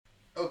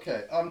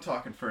Okay, I'm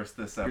talking first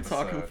this episode.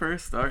 You're talking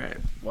first? Alright.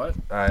 What?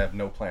 I have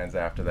no plans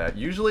after that.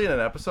 Usually in an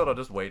episode, I'll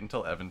just wait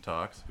until Evan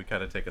talks. We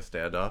kind of take a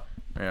standoff.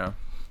 Yeah.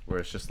 Where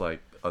it's just like,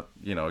 a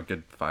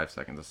good 5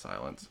 seconds of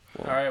silence.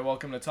 All right,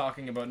 welcome to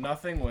Talking About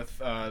Nothing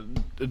with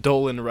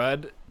Dolan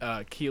Rudd,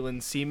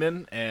 Keelan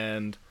Seaman,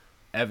 and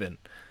Evan.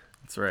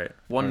 That's right.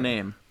 One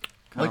name.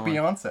 Like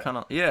Beyonce. Kind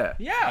of, yeah.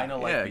 Kinda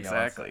like yeah, Beyonce.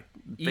 exactly.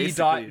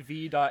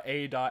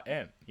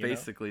 E.V.A.N.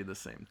 Basically the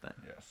same thing.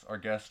 Yes, our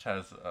guest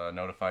has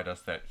notified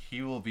us that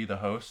he will be the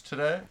host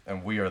today,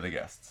 and we are the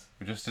guests.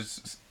 We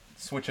just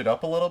switch it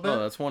up a little bit. Oh,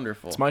 that's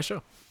wonderful. It's my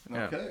show.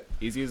 Yeah. Okay.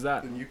 Easy as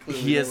that. Then you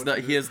clearly He know is what the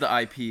to he do. is the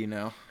IP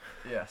now.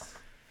 Yes.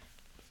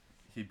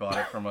 He bought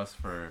it from us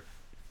for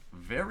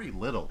very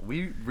little.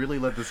 We really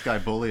let this guy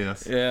bully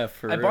us. Yeah,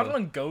 for I real. bought it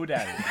on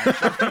GoDaddy.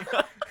 Actually.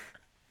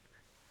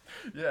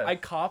 Yeah. I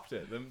copped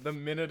it the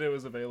minute it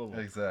was available.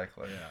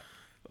 Exactly.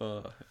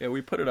 Yeah. Yeah,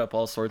 we put it up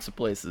all sorts of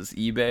places.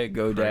 eBay,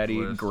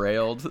 GoDaddy, Craigslist.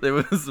 Grailed.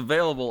 It was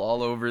available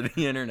all over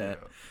the internet.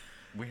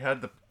 We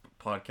had the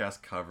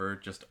podcast cover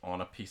just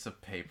on a piece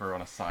of paper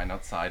on a sign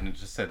outside, and it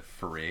just said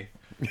free.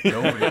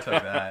 Nobody took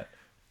that.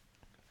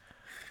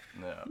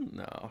 No.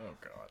 No. Oh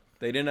god.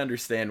 They didn't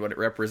understand what it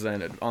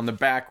represented. On the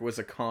back was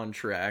a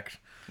contract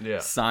Yeah.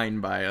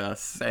 signed by us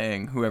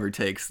saying whoever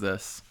takes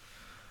this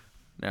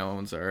now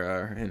owns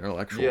our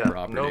intellectual Yeah.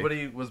 property.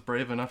 Nobody was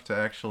brave enough to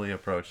actually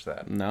approach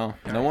that. No.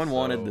 No one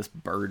wanted So- this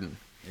burden.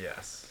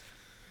 Yes.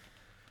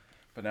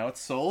 But now it's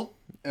sold,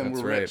 and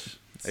That's we're right. rich.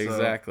 So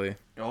Exactly.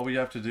 all we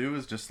have to do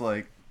is just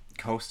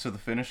coast to the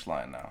finish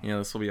line now. Yeah,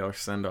 this will be our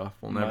send off.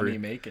 We'll Money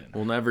making.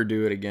 never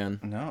do it again.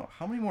 No.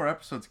 How many more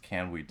episodes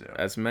can we do?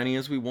 As many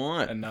as we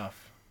want.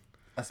 Enough.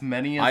 As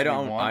many as I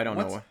don't- we want. I don't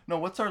know. No,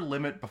 what's our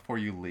limit before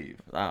you leave?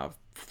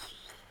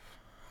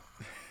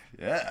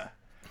 Yeah.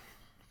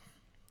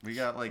 We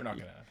got We're not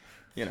gonna.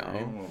 you 3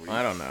 know, more weeks.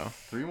 I don't know.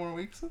 3 more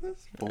weeks of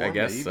this? 4 I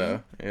guess maybe?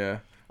 so. Yeah.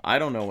 I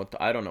don't know what the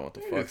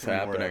Maybe fuck's 3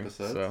 more happening.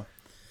 episodes. So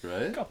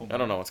Right? Couple I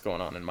don't know what's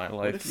going on in my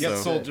life. if you get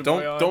So Soulja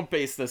Boy on? don't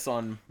base this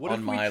on What if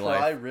we my try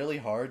life. really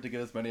hard to get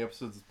as many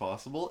episodes as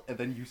possible, and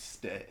then you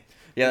stay?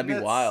 Yeah, that'd be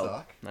Wouldn't that wild.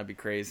 suck? That'd be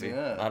crazy.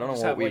 Yeah. I don't know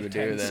Just what have we like would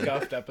 10 do then.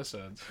 scuffed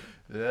episodes.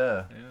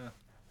 Yeah. Yeah.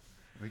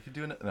 We could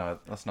do it. No,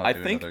 let's not I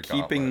do think another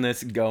keeping gauntlet.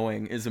 this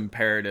going is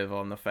imperative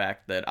on the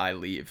fact that I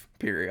leave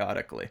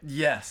periodically.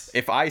 Yes.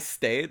 If I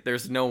stayed,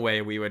 there's no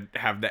way we would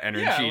have the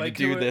energy like,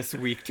 to who do would- this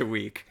week to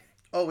week.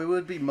 Oh, it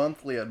would be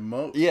monthly at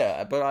most.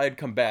 Yeah, but I'd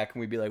come back and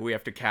we'd be like, we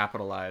have to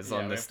capitalize Yeah,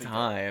 on we this have to go.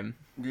 time.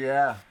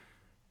 Yeah.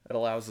 It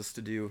allows us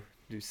to do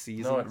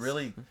seasons. No, it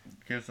really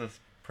gives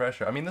us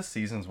pressure. I mean, this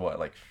season's what,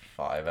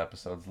 5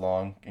 episodes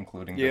long,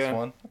 including this Yeah.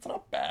 one? That's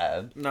not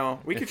bad. No,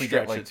 we If could we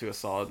get, stretch it to a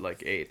solid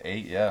 8.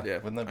 8, yeah. Yeah,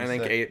 Wouldn't that be I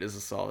think sick? 8 is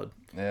a solid.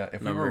 Yeah,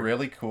 if we number. were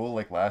really cool,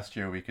 last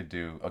year, we could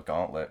do a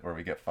gauntlet where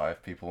we get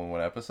 5 people in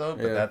one episode,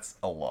 but Yeah. that's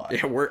a lot.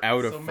 Yeah, we're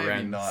out So of maybe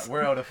friends. not.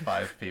 We're out of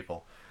 5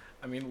 people.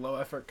 I mean, low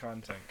effort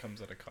content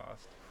comes at a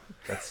cost.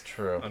 That's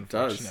true.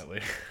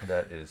 Unfortunately.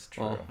 That is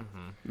true. Well,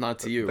 not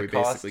to you. The We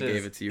cost basically is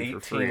gave it to you 18 for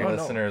free. Oh, no.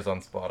 listeners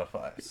on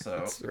Spotify. So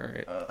That's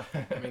right.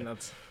 I mean,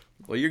 that's.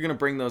 Well, you're gonna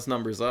bring those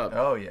numbers up.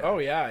 oh yeah. Oh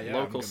yeah, yeah. I'm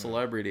Local gonna-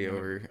 celebrity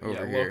over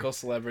Yeah, here. local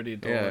celebrity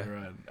Dolan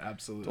Rudd.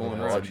 Absolutely. Dolan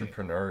Little Rudd.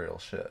 entrepreneurial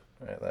shit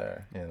right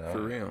there. You know. For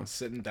real.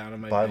 Sitting down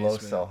in my Buy low,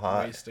 basement, sell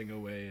high. wasting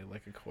away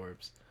like a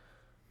corpse.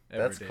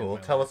 every That's day of cool.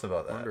 my Tell life. us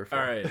about that. Wonderful.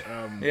 All right.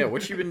 Yeah,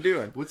 what you been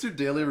doing? What's your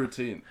daily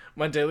routine?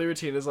 My daily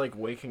routine is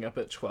waking up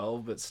at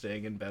 12 but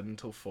staying in bed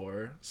until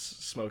 4,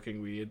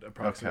 smoking weed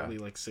approximately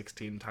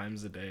 16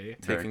 times a day.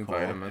 Very Taking cool.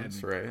 vitamins,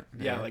 And- right?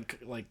 Yeah,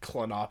 like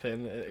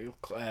Klonopin,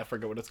 I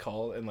forget what it's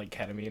called, and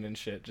ketamine and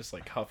shit, just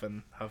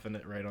huffing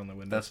it right on the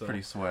window. That's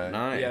pretty swag.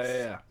 Nice.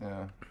 Yeah.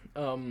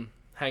 Yeah.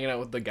 Hanging out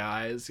with the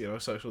guys,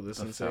 social The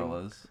distancing.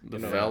 fellas. The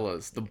You know,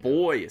 fellas, the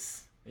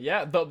boys,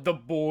 Yeah, the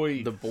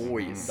boys. the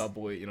boys, The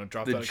boy,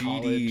 dropped the out of GD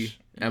college.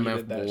 MF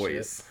needed that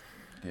boys.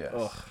 shit. Yes.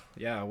 Ugh,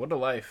 yeah, what a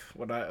life.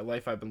 What a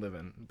life I've been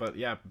living. But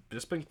yeah,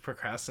 just been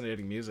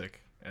procrastinating music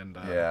and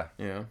Yeah.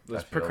 Yeah.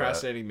 just I feel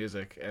procrastinating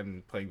music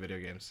and playing video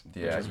games.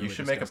 which Yeah, is you really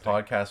should disgusting.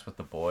 make a podcast with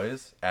the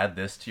boys. Add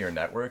this to your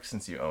network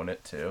since you own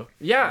it too.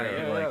 Yeah, You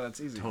yeah, know,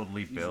 that's easy.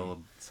 Totally Easy.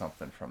 build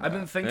something from I've that.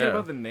 been thinking Yeah.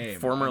 about the name.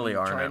 Formerly I've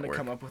our been trying network. to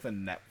come up with a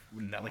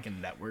a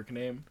network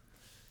name.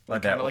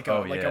 Like Kind that- of like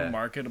oh, a yeah.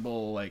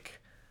 marketable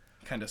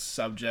kind of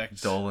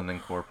subject. Dolan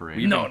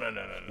Incorporated. No.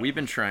 We've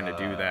been trying to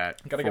do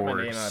that Gotta get my for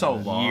name out so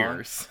of long,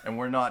 years. and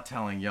we're not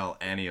telling y'all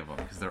any of them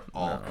because they're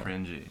all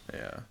cringy.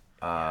 Yeah.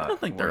 I don't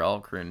think they're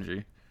all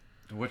cringy.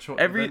 Which one?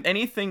 then-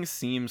 Anything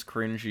seems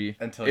cringy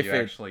Until if you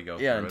actually go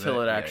Yeah, through with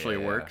until it. it Yeah, actually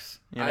yeah, yeah. works.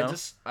 You know?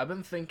 I've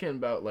been thinking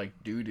about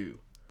doo-doo.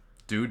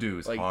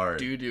 Doo-doo's Like hard.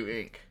 Doo-doo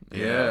Inc.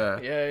 Yeah.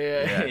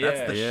 Yeah,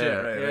 that's the shit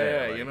right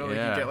there. Yeah,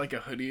 Like, you get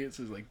a hoodie, it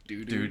says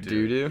doo-doo. Doo-doo.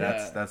 Doo-doo?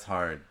 That's Yeah.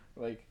 hard.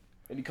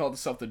 And you call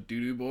yourself the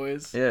Doo-doo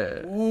Boys.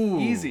 Yeah. Ooh.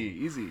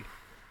 Easy.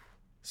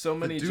 So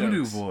many Doo-doo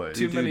jokes. boys.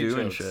 Too many Doo-doo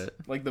and jokes. shit.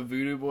 Like the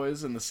Voodoo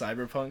Boys and the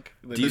Cyberpunk.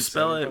 Do you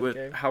spell it with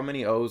game. how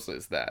many O's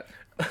is that?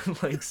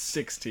 Like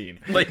 16.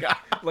 Like,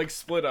 Like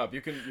split up.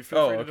 You feel free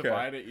to okay.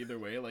 divide it either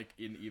way, like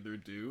in either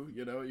do,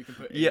 you know? You can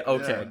put yeah, eight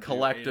O's okay, in one do,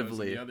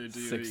 collectively, 8 O's in the other do,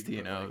 you can 16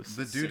 put, like, O's.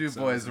 The 6 Doo-doo O's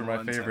Boys in are my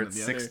one, 10 in favorite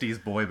the other.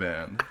 60s boy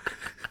band.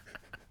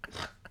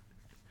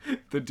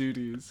 The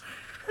Doo-doos.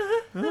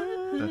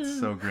 That's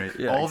so great.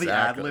 Yeah, all exactly. the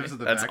ad-libs in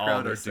the That's all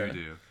background they are say.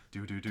 doo-doo.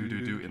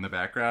 Do-do-do-do-do in the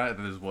background, and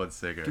then there's one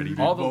singer. And he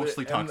All the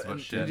mostly and- talks and-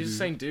 about shit. And he's just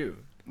saying do.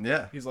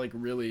 Yeah, He's like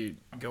really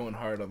going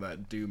hard on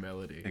that do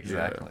melody.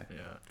 exactly.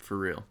 Yeah. For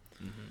real.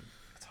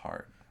 It's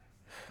hard.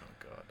 Oh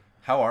god.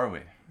 How are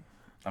we?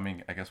 I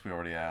mean, I guess we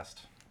already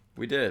asked.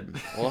 We did.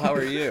 Well, how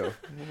are you?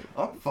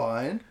 I'm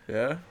fine.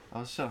 Yeah?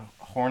 I was on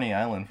Horny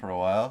Island for a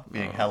while,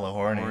 being hella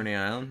horny. Horny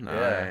Island?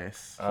 Yeah.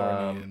 Nice.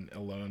 Horny and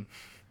alone.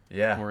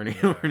 Yeah. Horny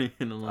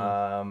and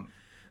alone.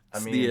 I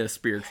It's mean, the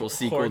spiritual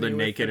sequel Horny to with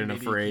Naked the and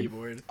MIDI Afraid.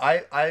 keyboard.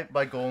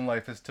 my goal in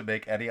life is to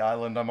make any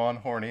island I'm on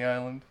Horny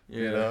Island.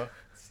 You Yeah. know?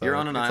 So You're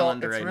on an it's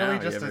island it's right really now. You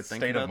just ever a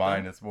think state of about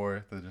mind. that? It's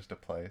more than just a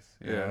place.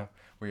 You Yeah. know?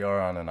 We are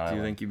on an island.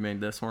 Do you think you made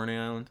this Horny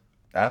Island?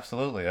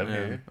 Absolutely. I Yeah.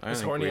 mean, I Is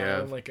think Horny we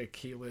Island have. like a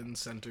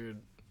Keelan-centered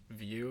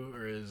view,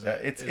 or is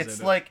it's is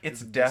it like is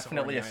it's it this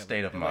definitely Horny a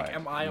state of Island? mind. Like,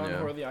 am I on Yeah.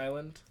 Horny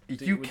Island?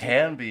 You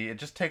can be. It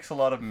just takes a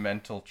lot of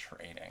mental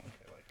training.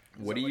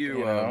 What that do like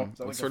you, a- know, is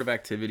that what like sort a- of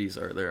activities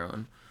are there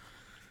on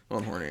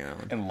Horny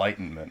Island?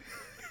 Enlightenment.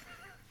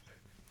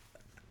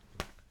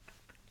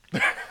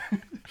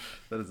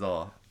 That is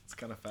all. It's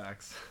kind of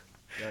facts.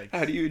 Yikes.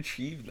 How do you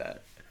achieve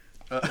that?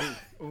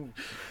 Ooh.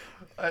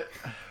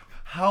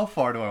 How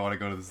far do I want to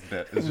go to this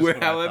bit? It's just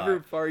what I However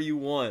thought. far you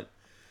want.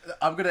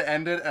 I'm gonna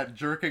end it at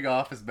jerking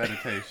off as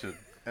meditation,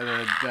 and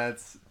then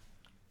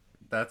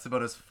that's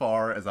about as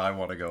far as I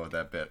want to go with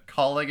that bit.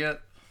 Calling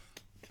it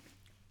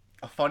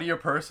a funnier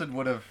person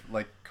would have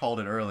like called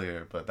it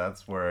earlier, but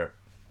that's where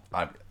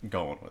I'm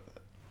going with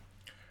it.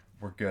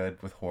 We're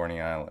good with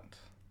Horny Island.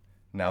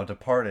 Now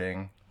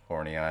departing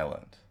Horny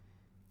Island.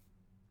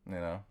 You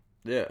know?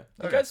 Yeah.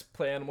 You Okay. guys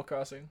play Animal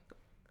Crossing?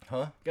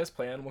 Huh? You guys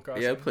play Animal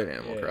Crossing? Yeah, I played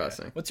Animal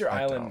Crossing. What's your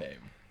I island don't. name?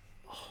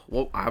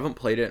 Well, I haven't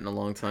played it in a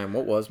long time.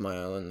 What was my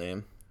island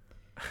name?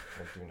 I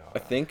do not. I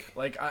think.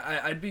 Like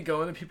I'd be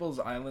going to people's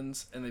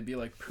islands and they'd be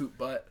like poop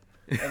butt.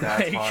 And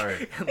That's like,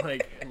 hard. And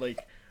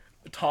like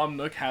Tom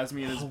Nook has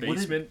me in his what did-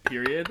 basement,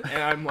 period.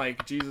 And I'm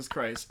like, Jesus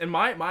Christ. And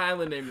my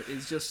island name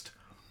is just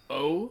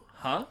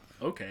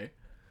okay.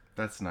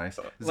 That's nice.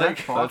 Like- Zach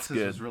Fox's That's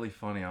good. was really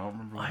funny. I don't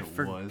remember what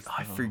it was.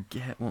 I though.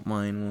 forget what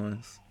mine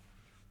was.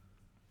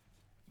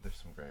 There's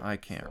some great. I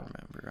can't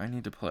remember. I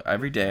need to play.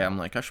 Every day I'm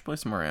like, I should play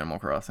some more Animal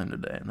Crossing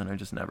today, and then I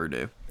just never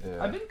do.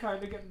 Yeah. I've been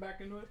kind of getting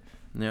back into it,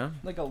 Yeah?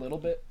 like a little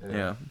bit.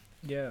 Yeah.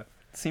 Yeah.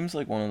 Seems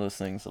like one of those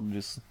things that'll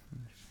just.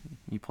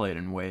 You play it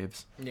in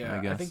waves. Yeah.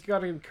 I guess. think you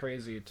gotta be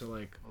crazy to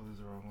like Oh, there's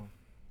the wrong one.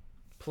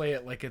 play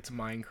it like it's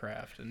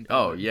Minecraft and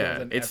Oh build yeah,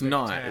 an it's epic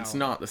not. town. It's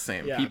not the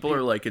same. Yeah, People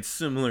are like, it's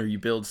similar. You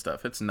build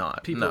stuff. It's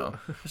not. People- No,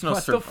 there's no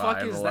What the fuck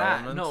is survival that?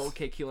 elements. No,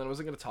 okay, Keelan, I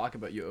wasn't gonna talk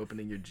about you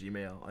opening your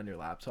Gmail on your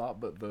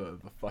laptop, but the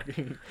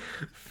fucking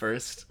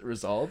first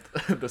result,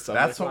 the subject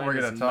That's what line we're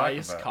gonna is talk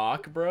nice about.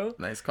 cock, bro.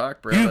 Nice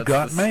cock, bro. You That's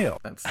got the mail.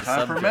 That's the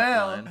Time for subject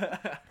mail. line.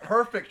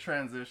 Perfect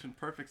transition.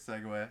 Perfect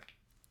segue.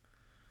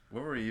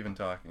 What were we even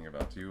talking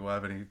about? Do you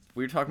have any?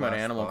 We were talking about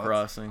last Animal thoughts?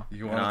 Crossing.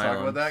 You and want to talk about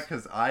islands. that?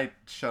 Because I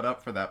shut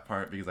up for that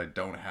part because I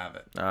don't have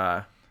it.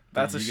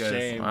 That's a You guys-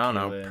 shame. I don't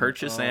know. Keelan.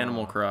 Purchase Oh.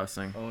 Animal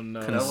Crossing. Oh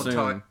no.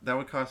 Consume. That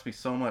would cost me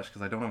so much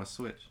because I don't have a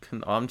Switch.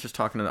 I'm just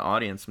talking to the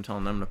audience. I'm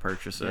telling them to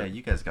purchase it. Yeah,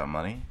 you guys got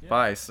money.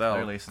 Buy, sell.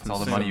 Clearly, since all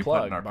the consume. money you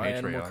put in our Buy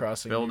Animal Patreon.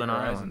 Crossing Build New an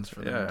Horizons island.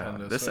 for the Yeah.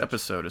 Nintendo This Switch.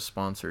 episode is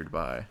sponsored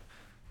by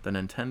the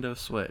Nintendo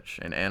Switch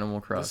and Animal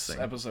This Crossing.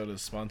 episode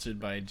is sponsored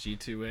by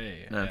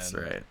G2A. That's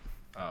and, right.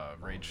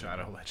 Raid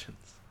Shadow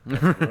Legends.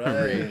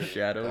 Raid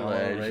Shadow Oh,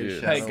 Legends.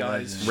 Raid Hey Shadow guys,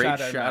 Legends. Raid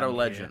shout out Shadow down here.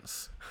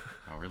 Legends.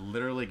 Oh, we're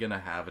literally gonna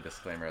have a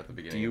disclaimer at the Do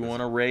beginning. you of want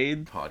this to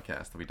raid?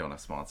 podcast that we don't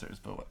have sponsors,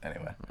 but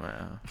anyway,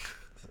 Wow.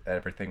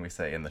 everything we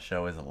say in the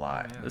show is a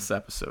lie. This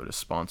episode is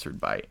sponsored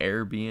by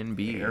Airbnb.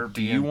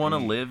 Do you Airbnb. want to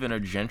live in a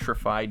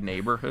gentrified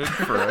neighborhood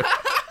for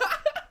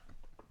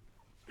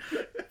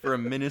a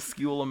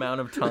minuscule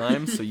amount of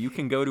time so you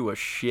can go to a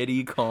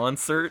shitty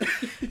concert?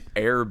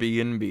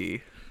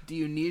 Airbnb. Do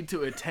you need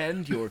to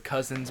attend your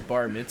cousin's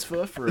bar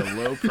mitzvah for a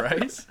low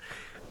price?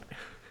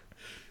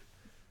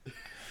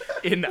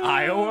 In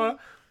Iowa?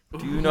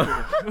 Do you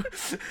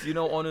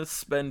not want to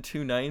spend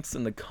 2 nights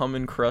in the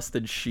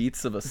cum-encrusted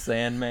sheets of a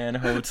Sandman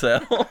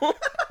hotel?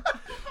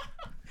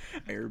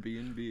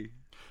 Airbnb.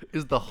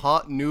 Is the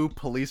hot new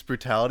police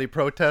brutality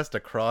protest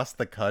across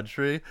the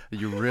country?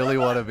 You really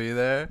want to be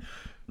there?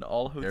 And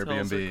all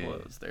hotels Airbnb. are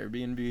closed.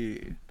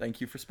 Airbnb.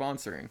 Thank you for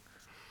sponsoring.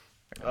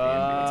 That's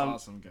Airbnb.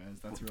 awesome, guys.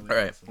 That's really All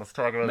right. awesome. Let's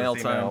talk about Mail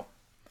this time. email.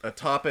 A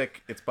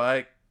topic. It's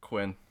by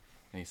Quinn,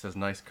 and he says,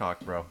 "Nice cock,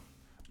 bro."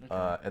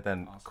 And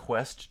then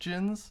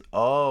questions.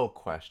 Oh,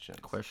 questions.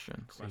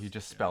 Question. So he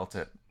just spelt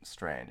it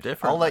strange.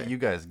 Differently. I'll let you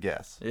guys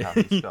guess how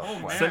he spelled Oh,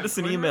 man. question. Send us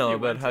an Quinn email really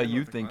about went how in you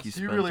with the think you He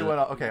spelled really it. went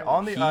on. Okay,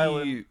 on the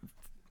island.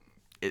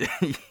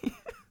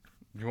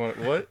 You want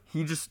what?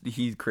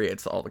 He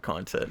creates all the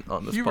content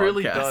on this He podcast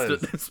really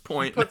does. at this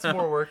point. He puts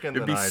more work in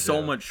It'd than be I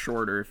so do. much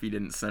shorter if he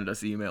didn't send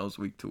us emails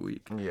week to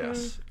week.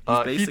 Yes. He's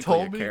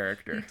basically a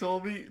character. He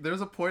told me there's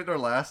a point in our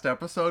last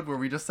episode where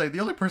we just say the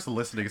only person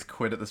listening is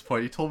Quinn at this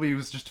point. He told me he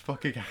was just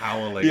fucking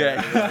howling.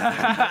 Yeah,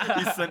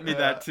 he sent me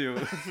that too.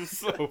 This is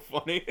so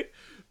funny.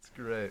 It's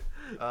great.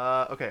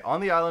 Okay,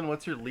 on the island,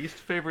 what's your least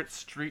favorite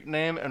street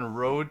name and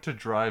road to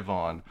drive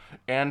on?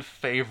 And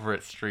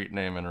favorite street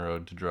name and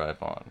road to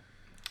drive on?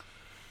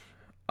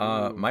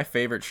 My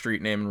favorite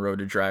street name and road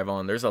to drive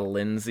on. There's a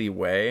Lindsay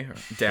Way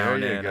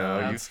down There you in. go.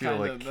 You That's feel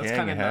kinda, like that's king,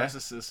 kind of huh?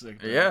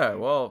 narcissistic. Yeah,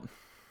 well,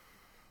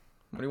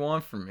 what do you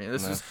want from me?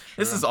 This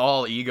is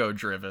all ego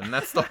driven.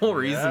 That's the whole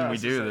reason we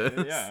do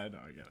this. Yeah, I know,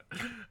 I get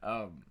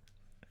it.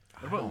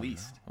 What about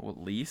least?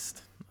 What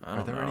least? I Are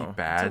don't there know. any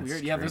bad Weird.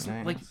 street Yeah, there's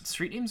names? like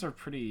street names are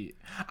pretty.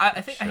 I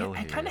think I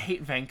Chilly. kind of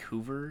hate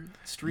Vancouver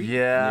Street.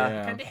 Yeah.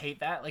 Yeah. I kind of hate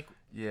that. Like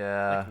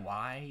Yeah.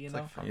 why? You know?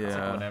 like fuck It's off.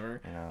 like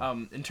whatever. Yeah.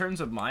 In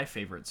terms of my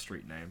favorite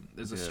street name,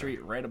 there's a Yeah.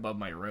 street right above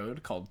my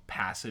road called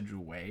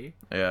Passageway.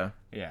 Yeah.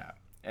 Yeah.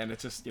 And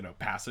it's just,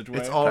 passageway.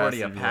 It's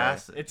already a Passageway.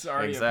 passage. It's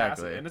already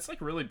Exactly. a passage. And it's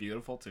like really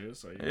beautiful too.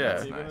 So Yeah. what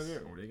are you Nice. gonna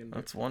do? What are you gonna do?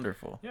 That's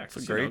wonderful. Yeah, it's a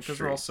because great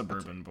we're all street.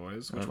 suburban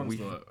boys. Which one's we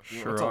the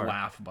sure what's are. a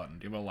laugh button?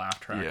 Do you have a laugh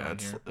track Yeah, on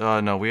it's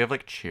here? no, we have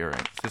like cheering.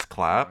 It's just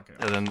clap, Okay.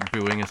 and then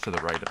booing is to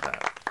the right of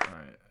that. All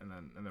right, and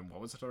then what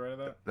was it to the right of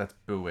that? That's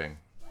booing.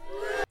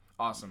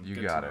 Awesome. You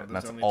good to got know. it. There's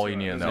That's only all two- you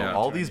need to there's know. only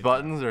All two I these need to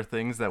buttons are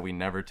things that we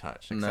never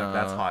touch, except No.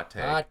 that's hot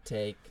take, Hot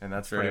take. and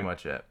that's That's pretty right.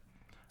 much it.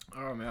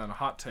 know. Oh man, a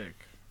hot take.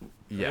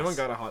 Yes. Anyone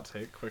got a hot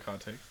take? Quick hot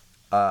take.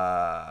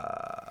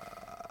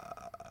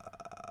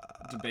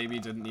 The baby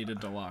didn't need a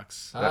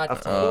deluxe. Hot Of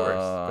take. course,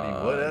 but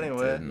he would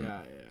anyway. didn't.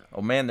 Yeah.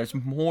 Oh man, there's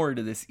more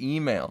to this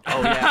email.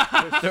 Oh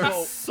yeah,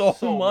 There's so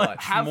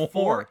much Have more.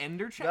 4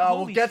 Ender chat. No, we'll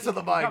Holy get shit, to the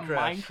you got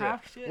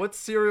Minecraft, shit. What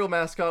cereal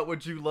mascot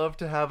would you love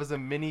to have as a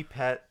mini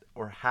pet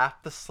or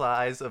half the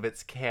size of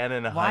its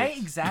cannon height? Why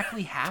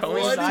exactly half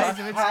Tony the the size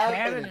Tiger. of its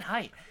cannon and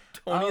height?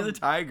 Tony the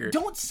Tiger.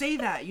 Don't say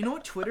that. You know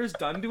what Twitter's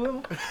done to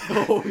him?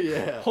 Oh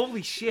yeah,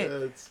 Holy shit.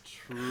 that's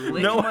true.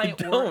 Lick No, my I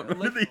don't. What have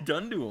lick- they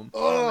done to him?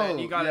 Oh, Man,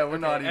 you got yeah, it. we're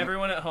not even.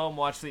 Everyone at home,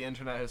 watch the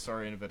internet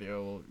historian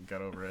video. We'll get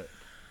over it.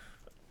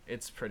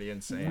 It's pretty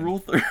insane. Rule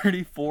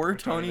 34,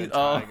 Tony. the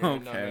Oh, Tiger.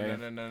 okay.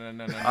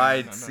 No.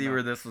 I'd see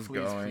where this was Please,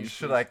 going. please.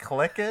 Should I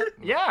click it?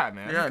 Yeah,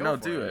 man. Yeah, go no,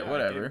 for do it, Yeah,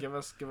 whatever. Give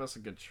us a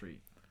good treat.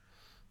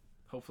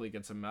 Hopefully, it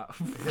gets him out.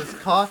 His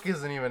cock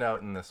isn't even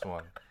out in this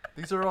one.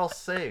 These are all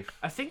safe.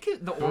 I think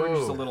the orange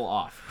is a Ooh. little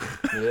off.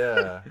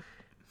 Yeah.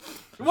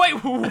 Wait,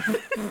 Wait,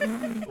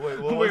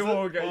 what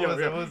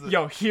was it?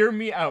 yo, hear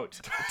me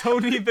out.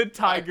 Tony the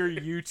Tiger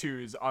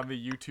U2s on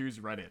the U2s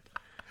Reddit.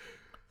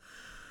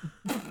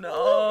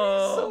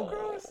 No.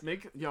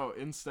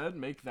 Instead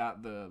make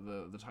that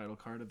the title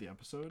card of the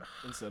episode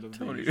instead of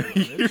Tony, the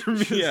usual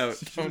image. hear me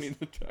out. Tony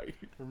the Tiger.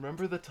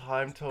 Remember the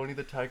time Tony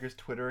the Tiger's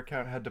Twitter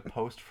account had to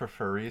post for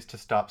furries to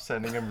stop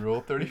sending him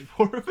Rule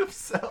 34 of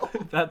himself?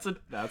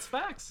 That's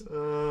facts.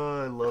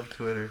 Oh, I love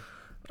Twitter.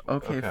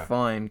 Okay, Okay.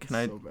 fine. Can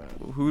I? So bad.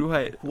 Who do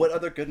I? What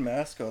other good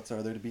mascots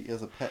are there to be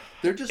as a pet?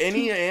 They're just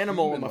Any too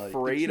animal I'm human-like.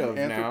 afraid They're of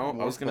too now.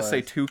 I was gonna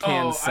say anthropomorphized.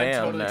 Toucan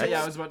Sam next.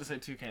 Yeah, I was about to say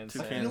Toucan I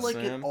Sam. Toucan feel like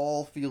Sam. it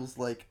all feels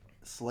like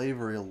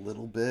slavery a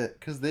little bit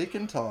because they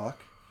can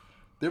talk.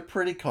 They're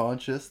pretty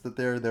conscious that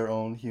they're their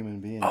own human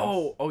beings.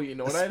 Oh, you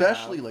know what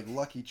especially I'd have? like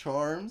Lucky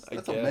Charms. I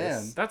That's a guess.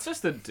 man. That's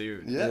just a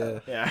dude. Yeah.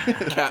 Yeah.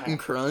 Captain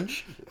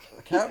Crunch.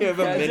 Captain You have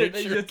a Crunch,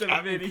 miniature just a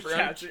Captain mini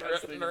Crunch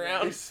cat running a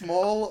around.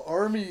 small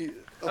army.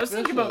 I was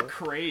thinking official. about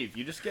Crave.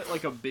 You just get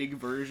like a big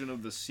version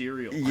of the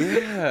cereal.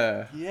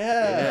 Yeah.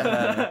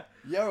 Yeah.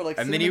 Yeah, or like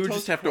And then you would Cinnamon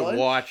just Toast have to Crunch.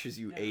 watch as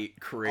you ate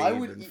Crave I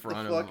would in eat the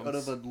front fuck of out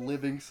of a them.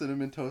 living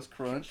Cinnamon Toast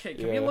Crunch. Okay,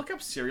 can Yeah. we look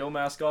up cereal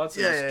mascots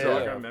and Yeah, just yeah,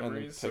 jog yeah. our And then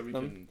memories so pick we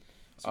them. can...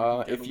 so we can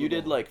get If a you did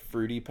little- like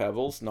Fruity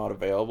Pebbles, not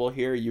available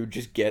here, you would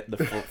just get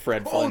the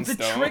Fred Oh, Flintstone.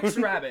 the Trix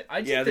Rabbit. I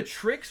Yeah, did the the-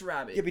 Trix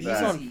Rabbit. Yeah, but he's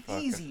That's on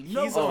fucking- easy.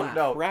 No He's clap. on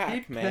No, crack,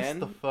 he'd piss man.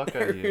 the fuck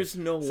out of you. There's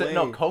no way.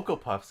 No, Cocoa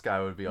Puffs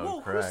guy would be on Whoa,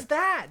 crack. who's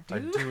that, I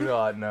dude? do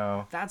not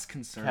know. That's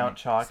concerning. Count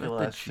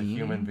Chocula, the genie?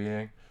 human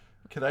being.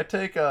 Can I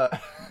take a?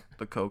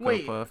 The Cocoa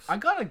Wait, Puffs. I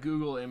got a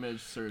Google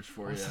image search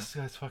for What's you. this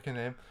guy's fucking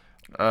name?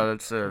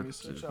 That's Can you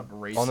search up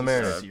racist On the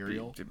mirror.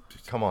 cereal?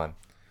 Come on.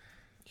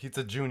 He's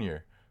a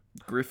junior.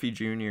 Griffey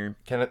Jr.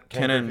 Ken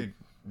Kenan-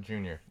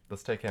 Griffey Jr.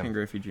 Let's take him. Ken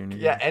Griffey Jr.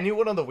 Yeah,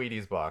 anyone on the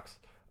Wheaties box.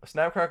 A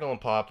Snap, Crackle,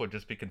 and Pop would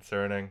just be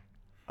concerning.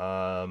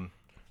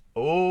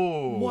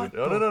 Oh. What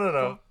No, the no, no, no,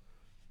 no.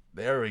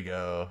 There we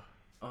go.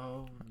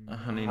 Oh,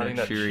 Honey Honey Nut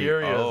Nut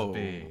Cheerios. Cheerios Oh.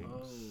 bee.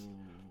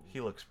 He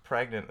looks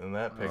pregnant in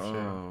that picture.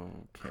 Oh,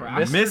 okay.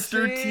 Crack.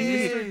 Mr. Mr. T.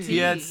 T. He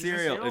had He's a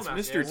cereal. cereal It's mascot.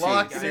 Mr. T.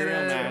 Lock it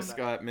Cereal in.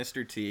 mascot,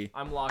 Mr. T.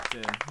 I'm locked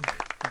in.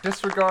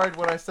 Disregard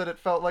when I said it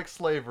felt like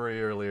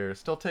slavery earlier.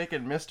 Still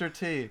taking Mr.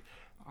 T.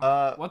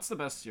 What's the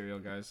best cereal,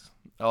 guys?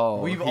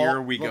 Oh, We've here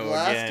all, we the go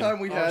last again. time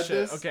we Oh, had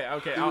shit. this, Okay.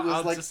 it I'll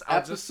was like just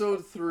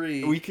episode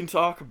 3. We can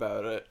talk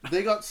about it.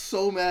 They got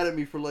so mad at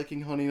me for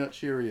liking Honey Nut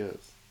Cheerios.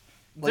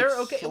 Like, They're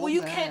okay. so Well,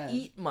 you mad. can't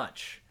eat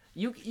much.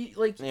 You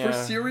like Yeah. For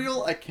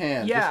cereal, I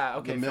can. Yeah, Just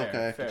okay, the milk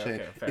fair, I have fair, to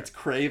change. okay, fair. It's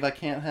Crave I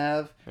can't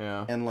have,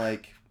 Yeah. and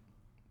like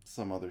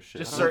some other shit.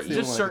 just That's the certain only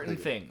one I can certain think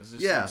of. things.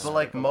 Just Yeah, certain but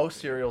like stuff. most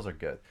cereals are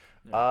good.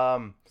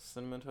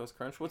 Cinnamon Toast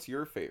Crunch. What's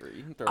your favorite?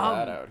 You can throw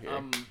that out here.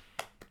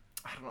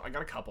 I don't know. I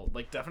got a couple.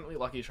 Like definitely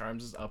Lucky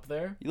Charms is up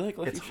there. You like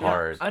Lucky It's Charms?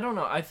 hard. I don't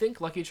know. I think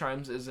Lucky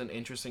Charms is an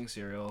interesting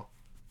cereal.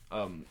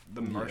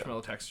 The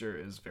marshmallow texture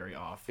is very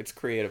off. It's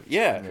creative.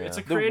 Yeah. It's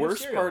a The creative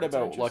worst cereal. part It's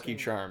about Lucky interesting.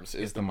 Charms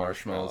is the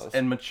marshmallows.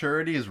 And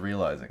maturity is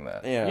realizing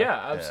that. yeah.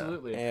 Yeah,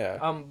 absolutely. Yeah.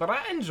 But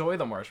I enjoy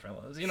the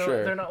marshmallows. You know,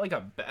 Sure. they're not like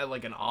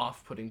like an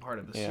off-putting part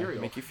of the Yeah, cereal.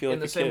 make you feel in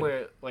like the a same kid.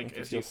 way, like Make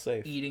you if feel you're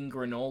safe. eating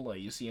granola,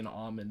 you see an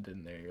almond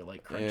in there, you're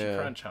like crunchy Yeah.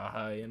 crunch,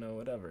 haha, you know,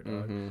 whatever.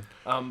 Dog.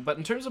 Mm-hmm. But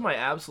in terms of my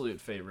absolute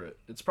favorite,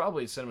 it's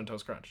probably Cinnamon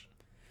Toast Crunch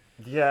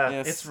Yeah,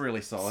 Yes. it's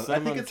really solid. I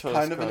Cinnamon think it's Toast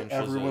kind of Crunch in is a-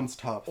 everyone's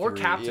top or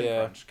three. Captain Yeah.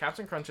 Crunch.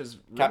 Captain Crunch is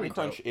really Captain dope.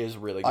 Crunch is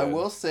really good. I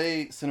will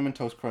say Cinnamon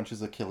Toast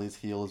Crunch's Achilles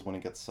heel is when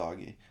it gets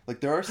soggy. Like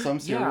there are some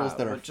cereals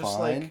that are but just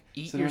fine. like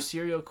eat Cinnamon- your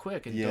cereal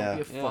quick and Yeah. don't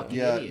be a Yeah. fucking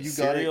Yeah, idiot. you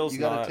Cereal's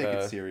gotta not, take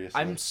it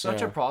seriously. I'm such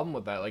Yeah. a problem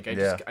with that. Like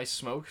Yeah. I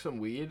smoke some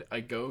weed,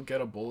 I go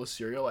get a bowl of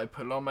cereal, I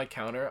put it on my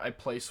counter, I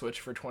play Switch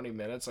for 20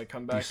 minutes, I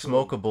come back. you to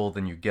smoke a bowl,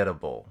 then you get a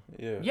bowl.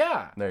 Yeah.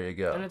 Yeah. There you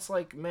go. And it's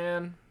like,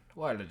 man,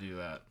 why did I do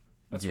that?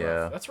 That's Yeah.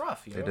 rough. That's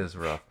rough. You know? It is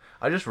rough.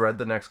 I just read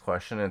the next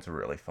question, and it's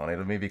really funny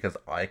to me because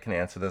I can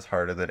answer this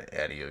harder than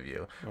any of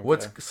you.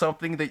 What's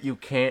something that you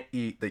can't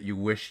eat that you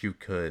wish you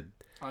could?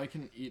 I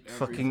can eat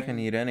everything. Fucking Can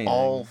eat anything.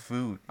 All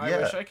food. I yeah.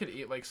 wish I could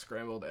eat like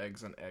scrambled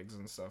eggs and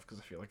stuff because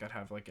I feel like I'd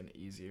have like an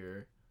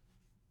easier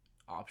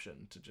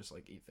option to just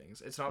like eat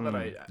things. It's not that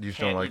I You just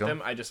can't don't like eat them?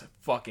 them. I just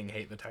fucking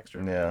hate the texture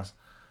of Yeah. eggs.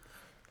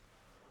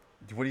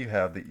 What do you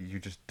have that you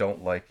just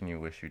don't like and you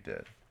wish you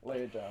did?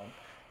 Lay it down.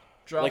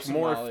 Drop Like some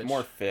more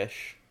knowledge.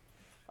 fish.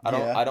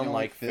 Yeah, I don't you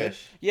like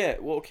fish. Yeah,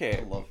 well, okay.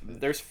 I love fish.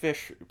 There's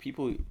fish.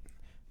 People.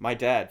 My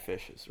dad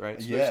fishes,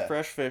 right? So Yeah. there's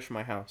fresh fish in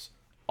my house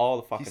all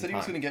the fucking He said he time.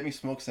 was gonna get me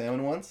smoked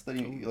salmon once that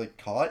he like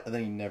caught, and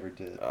then he never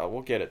did.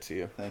 We'll get it to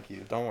you. Thank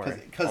you. Don't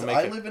worry. Because I'll make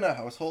I it. live in a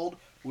household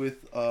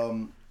with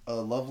a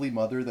lovely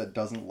mother that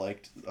doesn't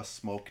like a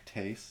smoked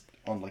taste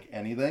on like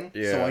anything.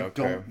 Yeah, So I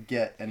okay. don't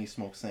get any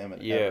smoked salmon.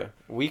 Yeah, Ever.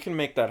 we can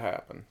make that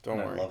happen. Don't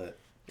And worry. I love it.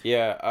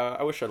 Yeah,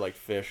 I wish I liked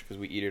fish because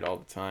we eat it all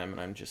the time,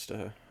 and I'm just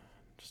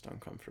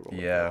uncomfortable.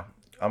 with Yeah,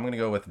 I'm gonna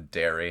go with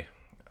dairy.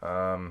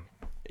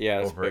 Yeah,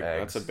 that's Over big.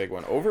 eggs. That's a big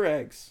one. Over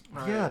eggs.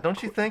 Yeah,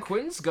 don't you think?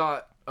 Quinn's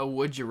got a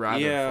would you rather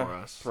Yeah, for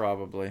us.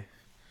 probably.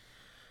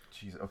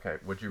 Jeez. Okay.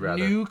 Would you rather?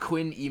 New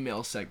Quinn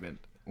email segment.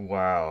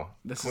 Wow.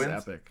 This is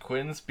epic.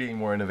 Quinn's being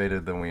more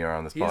innovative than we are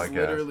on this He's podcast.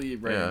 literally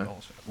writing Yeah. the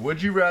whole show.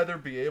 Would you rather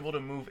be able to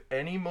move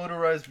any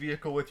motorized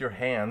vehicle with your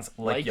hands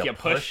like you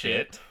push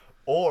it,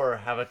 or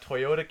have a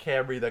Toyota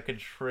Camry that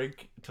could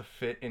shrink to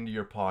fit into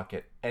your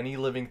pocket? Any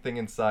living thing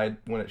inside,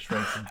 when it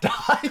shrinks,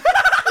 dies.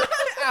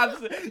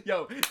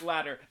 Yo,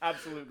 ladder,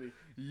 absolutely.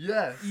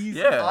 Yes.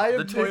 Yeah, I am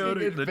the taking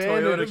Toyota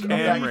advantage of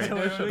that Camry.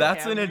 Toyota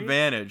That's an Camry?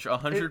 advantage,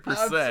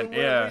 100%.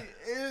 Yeah,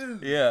 Absolutely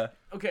is. yeah.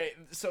 Okay,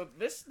 so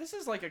this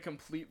is like a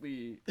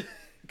completely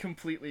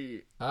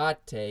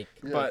Hot take.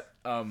 Yes. but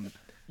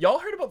y'all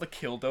heard about the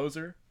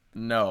killdozer?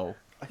 No.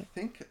 I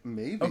think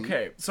maybe.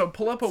 Okay, so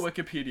pull up a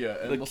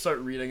Wikipedia and we'll start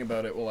reading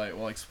about it while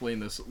I explain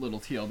this little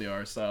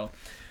TLDR style.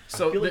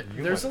 So feel like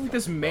you there's might like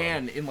this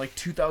man in like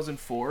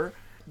 2004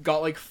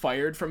 got like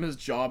fired from his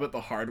job at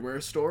the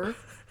hardware store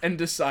and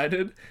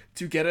decided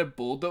to get a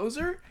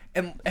bulldozer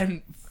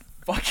and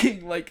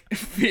fucking like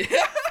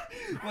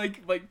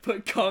like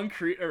put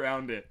concrete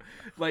around it.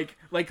 Like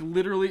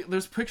literally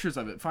there's pictures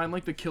of it. Find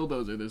like the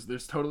killdozer.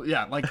 There's totally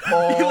like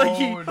Oh,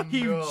 like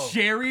he no.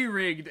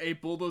 jerry-rigged a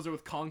bulldozer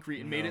with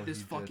concrete and made it this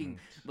he fucking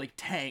didn't. like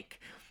tank.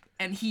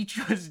 And he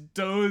just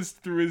dozed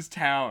through his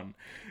town,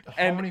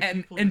 and many and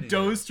people did and he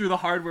dozed through the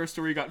hardware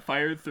store he got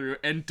fired through,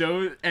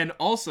 and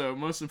also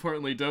most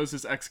importantly dozed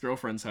his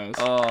ex-girlfriend's house.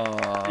 You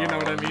know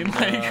what I mean?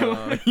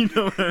 Like, You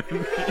know what I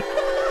mean?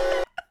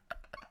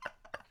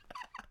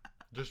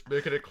 Just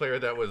making it clear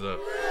that was a.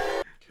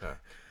 Okay.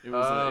 it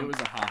was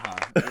a haha.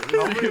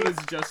 It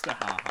was just a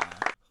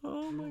haha.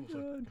 Oh my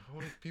god. How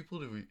many people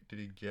did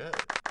he get?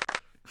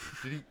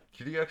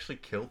 Did he actually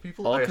kill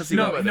people? All I 'cause he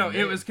assume got- by No, the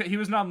it name. was he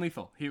was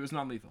non-lethal. He was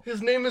non-lethal.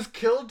 His name is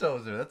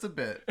Killdozer. That's a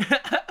bit.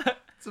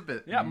 It's a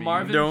bit. Yeah, mean.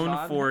 Marvin Known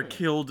John for Henry.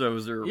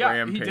 killdozer Yeah,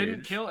 rampage. he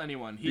didn't kill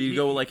anyone. Did you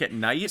go like at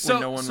night So,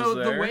 when no one so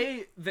was there? the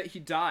way that he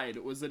died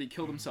was that he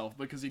killed himself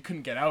because he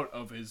couldn't get out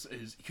of his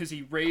because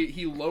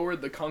he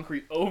lowered the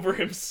concrete over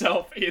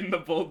himself in the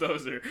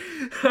bulldozer,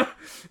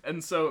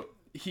 and so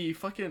he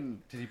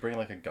fucking Did he bring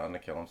like a gun to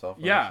kill himself?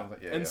 or yeah. something?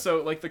 And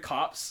so like the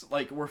cops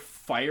like were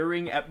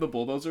firing at the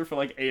bulldozer for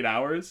like 8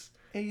 hours.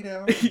 8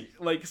 hours.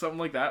 Like something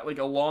like that, like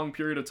a long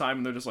period of time,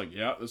 and they're just like,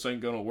 yeah, this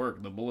ain't gonna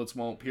work. The bullets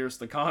won't pierce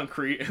the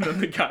concrete, and then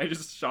the guy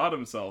just shot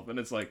himself, and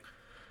it's like,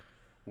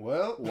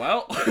 Well,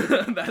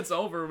 that's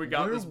over. We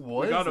got where this.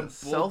 was We got a it?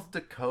 South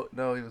Dakota?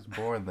 No, he was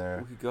born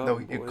there. We got no,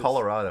 boys. in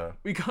Colorado.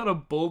 we got a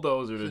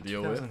bulldozer to It was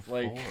deal with.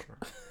 2004. Like,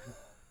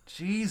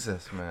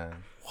 Jesus, man.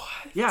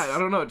 yeah, I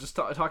don't know. Just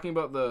talking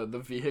about the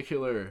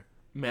vehicular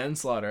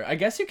Manslaughter. I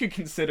guess you could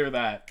consider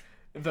that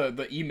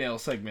the email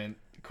segment.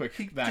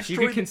 Quick back. You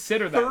destroyed could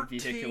consider that 13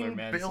 vehicular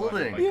manslaughter,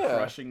 like buildings. Yeah.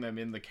 crushing them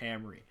in the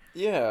Camry,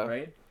 Yeah.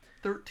 right?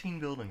 13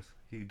 buildings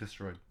he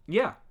destroyed.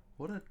 Yeah.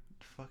 What a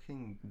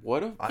fucking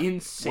What a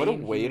Insane. what a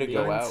way to human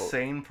go being. out.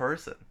 insane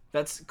person.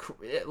 That's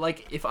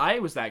like if I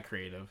was that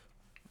creative,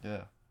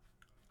 Yeah.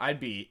 I'd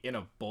be in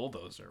a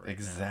bulldozer right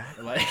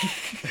Exactly. now. Like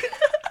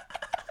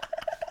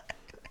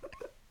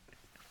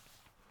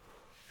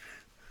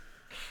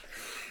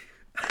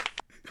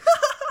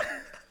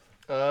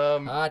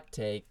Hot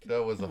take.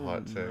 That was a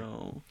hot take.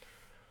 No.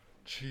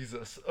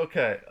 Jesus.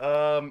 Okay.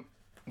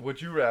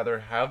 Would you rather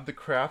have the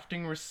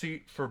crafting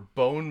receipt for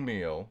bone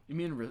meal? you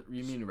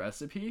mean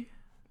recipe,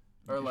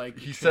 or like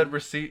He said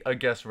receipt, I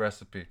guess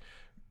recipe.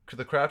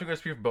 The crafting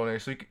recipe for bone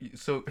meal.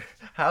 So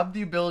have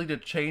the ability to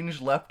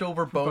change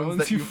leftover bones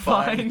that you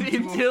find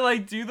into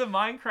like do the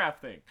Minecraft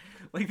thing,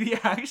 like the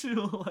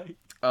actual like.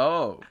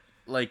 Oh,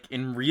 like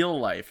in real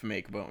life,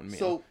 make bone meal.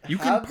 So you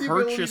can have the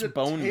ability purchase to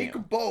bone take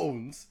meal.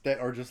 bones that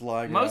are just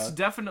lying Most around.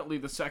 definitely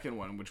the second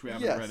one, which we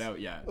haven't Yes. read out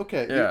yet.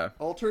 Okay. Yeah.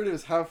 The alternative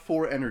is have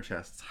 4 ender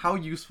chests. How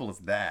useful is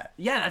that?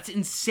 Yeah, that's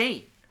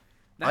insane.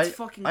 That's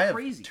fucking I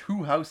crazy. have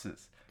 2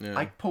 houses. Yeah.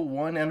 I put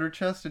 1 ender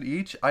chest in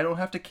each. I don't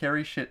have to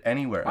carry shit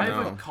anywhere. I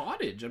have No. a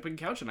cottage up in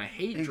Couch, and I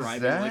hate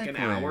driving like an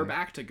Exactly. hour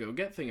back to go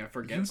get thing. I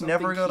forget You've something.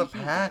 never got a key.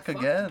 pack Fuck,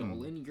 again.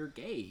 Dolan, you're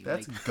gay.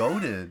 That's Like,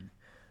 goated.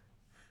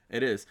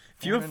 It is.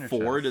 If you Four have ender 4,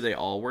 chests. do they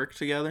all work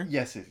together?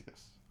 Yes, it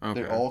is. Okay.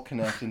 They're all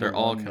connected. They're into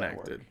all one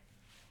connected. network.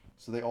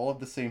 So they all have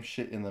the same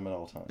shit in them at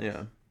all times.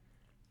 Yeah.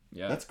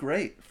 yeah, That's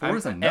great. 4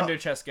 is I'm enough. Ender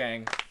chest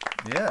gang.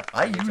 Yeah,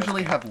 I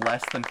usually have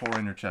less than 4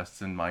 ender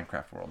chests in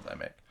Minecraft worlds I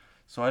make.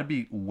 So I'd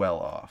be well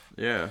off.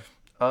 Yeah.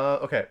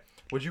 Okay.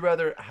 Would you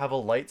rather have a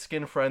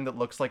light-skinned friend that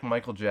looks like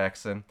Michael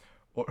Jackson,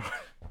 or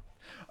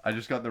I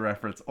just got the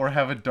reference, or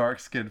have a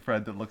dark-skinned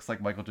friend that looks like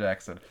Michael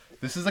Jackson?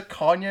 This is a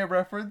Kanye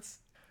reference.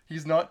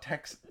 He's not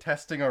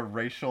testing our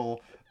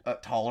racial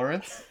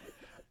tolerance.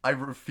 I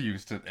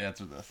refuse to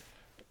answer this.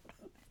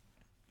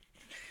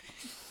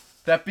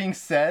 That being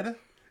said,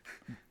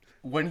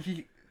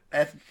 when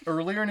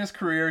earlier in his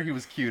career, he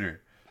was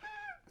cuter.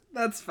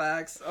 That's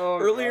facts. Oh,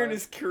 Earlier in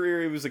his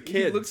career, he was a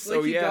kid. looks so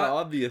like he yeah, got-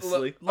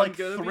 obviously. Like I'm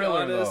gonna be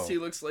Thriller, honest, though. he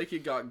looks like he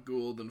got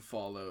Gould and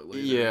Fallout later.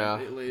 Yeah.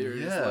 Later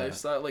in his Yeah.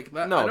 lifestyle, like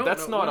that. I No, don't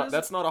that's know, not what a, is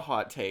that's it? not a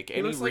hot take. He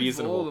Any looks like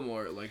reasonable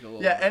Voldemort, like a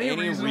little. Yeah, any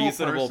any reasonable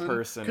reasonable person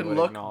person can would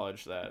look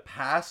acknowledge that.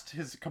 past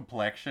his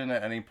complexion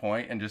at any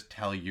point and just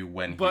tell you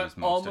when he But was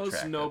most almost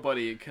attractive.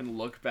 nobody can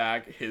look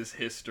back his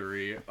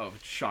history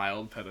of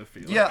child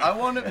pedophilia. Yeah, I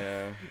want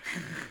to.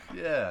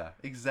 Yeah. Yeah,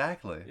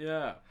 exactly.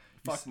 Yeah.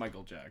 Fuck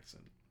Michael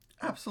Jackson.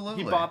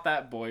 Absolutely. He bought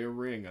that boy a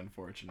ring,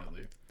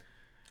 unfortunately.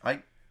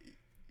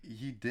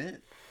 He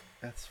did.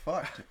 That's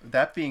fucked.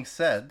 That being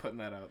said, Putting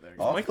that out there.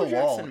 Off Michael the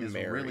Wall Jackson is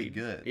married. really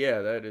good.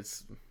 Yeah, that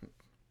is.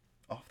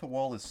 Off the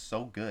Wall is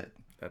so good.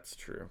 That's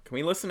true. Can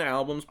we listen to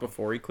albums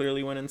before he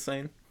clearly went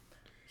insane?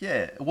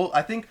 Yeah. Well,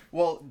 I think.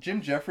 Well,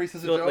 Jim Jeffries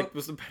is a So, joke. like,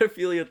 was the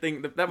pedophilia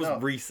thing that was No.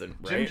 recent,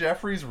 right? Jim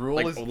Jeffries' rule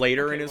like is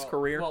later in his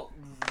career. Well,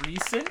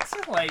 recent?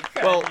 Like,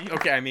 Well, I mean,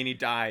 okay. I mean, he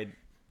died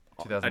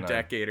a 2009.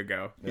 decade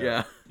ago.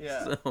 Yeah.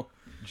 Yeah. So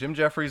Jim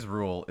Jeffries'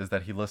 rule is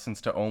that he listens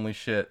to only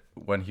shit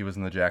when he was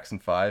in the Jackson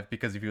 5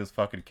 because if he was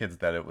fucking kids,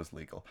 that it was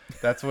legal.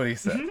 That's what he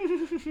said.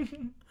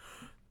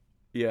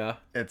 yeah.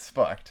 It's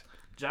fucked.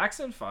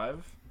 Jackson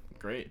 5,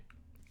 great.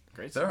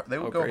 Great They stuff. would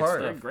go great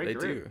hard. stuff. Great They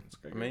group. do. It's a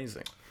great group.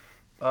 Amazing.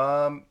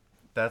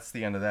 That's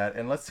the end of that.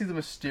 And let's see the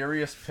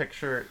mysterious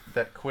picture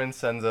that Quinn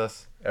sends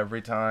us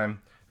every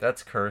time.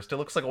 That's cursed. It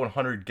looks like a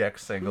 100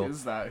 Gex single. Who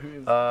is that? Who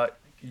is that?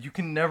 You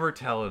can never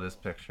tell in his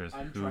pictures.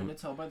 I'm who... trying to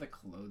tell by the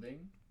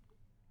clothing.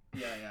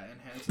 Yeah,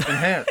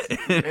 enhance.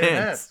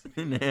 Enhance.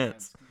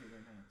 Enhance.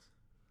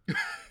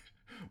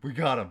 We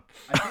got him.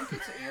 I think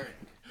it's Eric.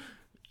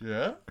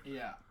 Yeah?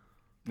 Yeah.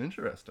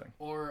 Interesting.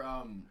 Or,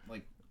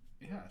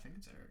 yeah, I think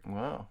it's Eric.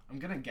 Wow. I'm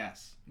gonna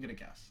guess. Just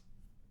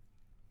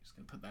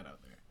gonna put that out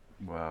there.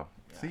 Wow.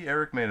 See,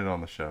 Eric made it on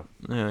the show.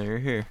 Yeah, you're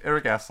here.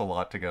 Eric asks a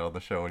lot to get on the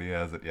show and he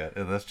hasn't yet.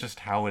 And that's just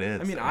how it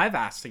is. I mean, I've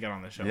asked to get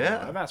on the show.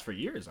 Yeah. I've asked for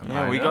years.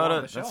 Yeah, we know. got on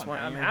the it. show. That's why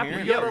I'm you're happy. here.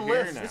 We got a You're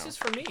here list. now. This is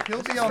for me. He'll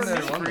This be is on for there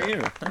me. one For day.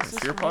 you.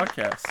 It's your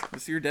podcast.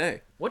 It's your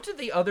day. What do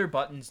the other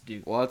buttons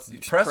do? Well, it's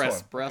Press one.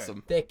 press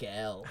them. Thick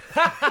L.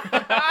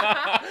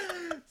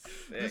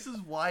 This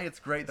is why it's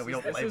great that we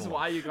don't This label is them.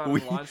 why you got on the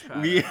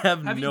launchpad. We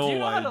have do you no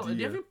know how to-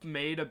 idea. have you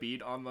made a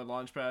beat on the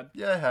launchpad?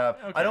 Yeah, I have.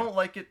 Okay. I don't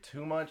like it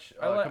too much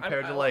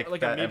compared to like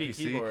like that a MIDI MPC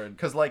keyboard.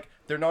 because like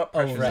they're not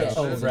pressure Rest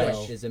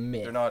sensitive. is a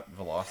myth. They're not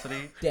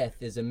velocity.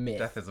 Death is a myth.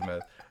 Death is a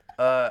myth.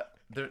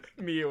 They're,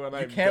 Me when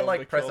I you can't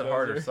like press it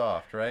hard or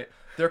soft, right?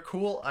 They're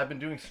cool. I've been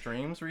doing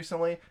streams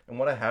recently, and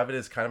what I have it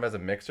is kind of as a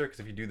mixer because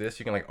if you do this,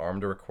 you can like arm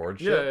to record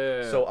shit.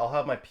 Yeah. So I'll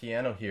have my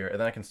piano here, and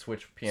then I can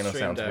switch piano Stream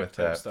sounds Deck with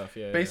type that. stuff,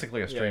 yeah,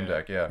 Basically yeah. a stream Yeah,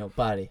 deck, yeah.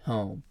 Nobody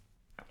home.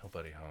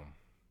 Nobody home.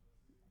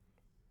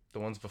 The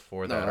ones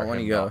before No, that. I don't are want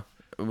to him go.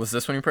 Was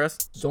this one you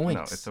pressed? Zoinks.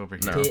 No, it's over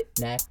here. No. Tit,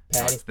 knack,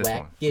 patty, it's this whack,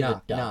 one. give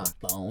Knock, a dog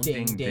bone.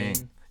 Ding, Ding, ding.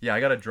 ding. Yeah, I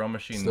got a drum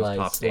machine in the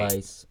top Slice,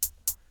 8. slice.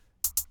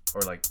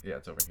 Or like, yeah,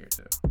 it's over here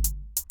too.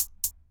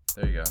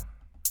 There you go.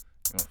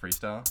 You want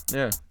freestyle?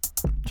 Yeah.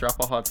 Drop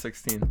a hot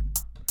 16.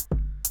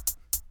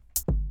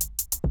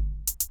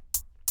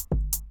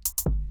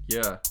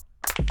 Yeah.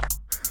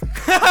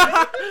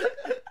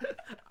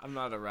 I'm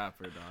not a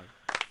rapper, dog.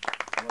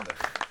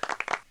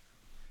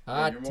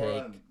 Hot you're more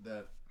take. on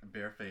that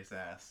bareface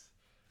ass.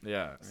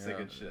 Yeah.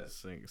 Singing shit.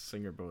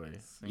 Singer boy.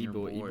 Singer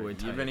E-boy Do you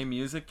type. have any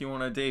music you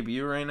want to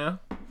debut right now?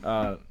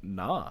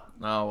 Nah.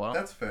 Oh, well.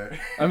 That's fair.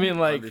 I mean,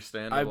 like,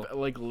 Understandable.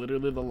 like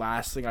literally the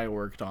last thing I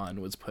worked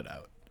on was put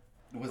out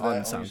Was on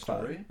that on your SoundCloud.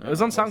 story? It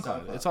was on On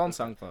SoundCloud. SoundCloud. It's on I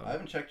SoundCloud.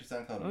 haven't checked your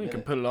SoundCloud in a Oh, you can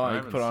minute. put it I on. You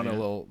haven't can put on seen a it.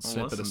 little I'll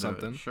snippet listen of to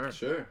it, something. Sure.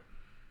 Sure.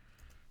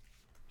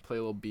 Play a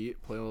little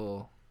beat. Play a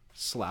little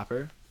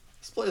slapper.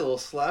 Let's play a little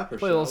slapper,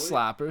 Play a little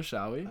slapper,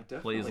 shall we?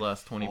 Plays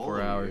last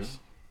 24 hours.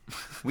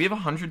 We have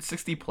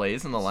 160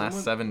 plays in the last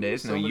Someone- 7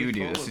 days. No, somebody you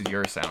do. This follow is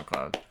your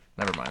SoundCloud.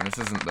 Never mind. This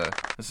isn't the.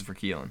 This is for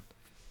Keelan.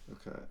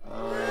 Okay.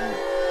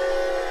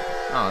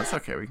 Oh, it's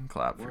okay. We can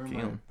clap for Where am I?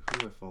 Keelan. Who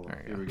do I follow?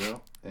 There you Here we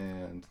go.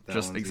 And that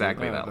Just one's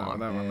exactly you. that long.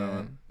 That one.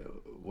 And,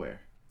 where?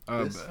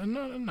 This?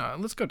 No.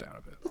 Let's go down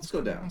a bit. Let's go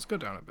down. Let's go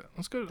down a bit.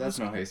 Let's go. That's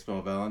not how you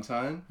spell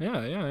Valentine. Yeah,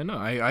 I know.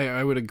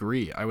 I would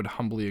agree. I would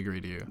humbly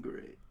agree to you.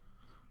 Great.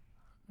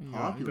 You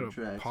Popular go to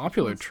tracks.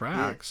 Popular Which one's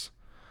tracks.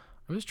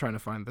 I'm just trying to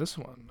find this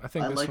one. I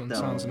think I this like one that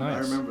sounds one. nice.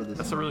 I remember this.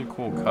 That's a one. really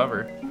cool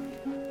cover.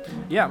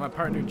 Yeah, my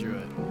partner drew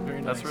it.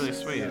 Very nice. That's really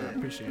sweet. Yeah, I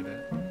appreciate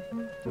it.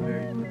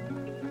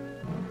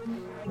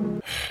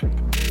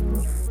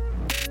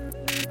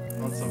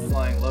 On some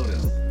Flying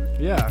Lotus.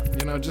 Yeah,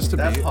 just to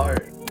That's be,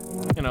 hard.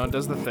 it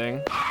does the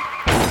thing.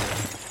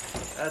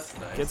 That's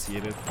nice. Gets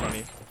yeeted.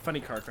 Funny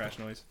car crash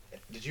noise.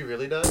 Did you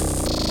really die?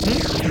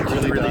 Did you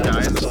really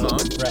die in the song?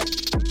 Right.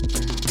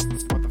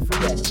 What the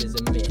fuck? Yes is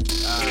a myth.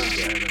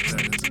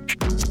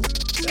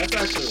 That's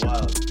actually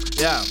wild.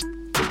 Yeah,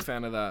 big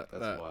fan of that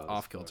That's wild as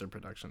off-kilter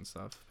production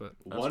stuff. But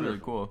That's really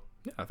cool.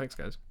 yeah, thanks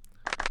guys.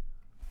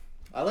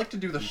 I like to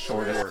do the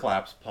shortest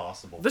claps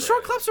possible. The for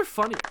short it, claps are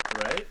funny.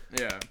 right?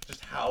 Yeah.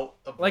 Just how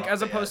abrupt Like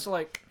as they opposed to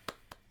end.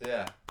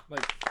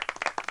 like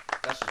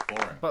That's just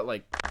boring. but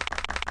like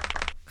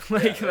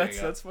there you go.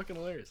 that's fucking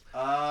hilarious.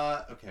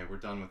 Okay, we're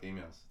done with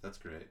emails. That's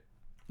great.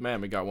 Man,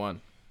 we got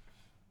one.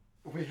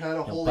 We had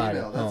a whole bite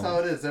email. at That's home. how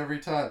it is every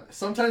time.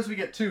 Sometimes we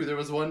get two. There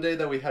was one day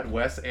that we had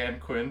Wes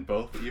and Quinn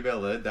both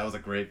email in. That was a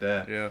great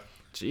day. Yeah.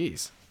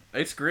 Jeez.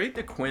 It's great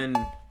that Quinn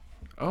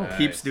Oh,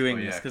 keeps doing Oh,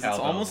 yeah, this because Cal it's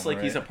almost Dolan,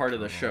 like he's a right? part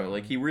of the show.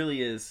 Like he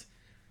really is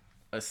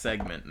a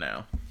segment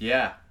now.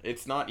 Yeah.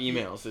 It's not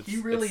emails. It's, He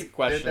really it's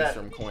questions did that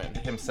from Quinn.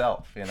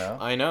 himself, you know?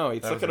 I know. He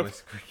That took was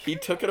it. really He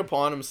took it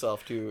upon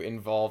himself to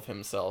involve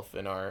himself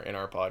in our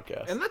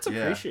podcast. and that's Yeah,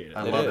 appreciated.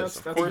 I It love is.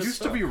 it. Of It course used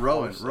so. to be Of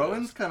Rowan. course it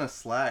Rowan's is. kind of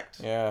slacked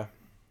yeah.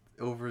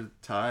 over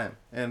time,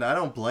 and I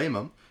don't blame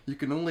him. You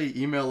can only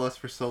email us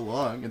for so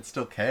long and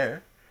still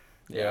care.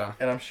 Yeah.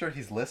 And I'm sure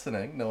he's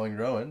listening, knowing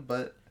Rowan,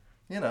 but,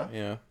 you know,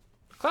 Yeah.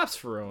 Claps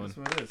for Rowan. that's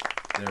what it is.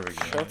 There we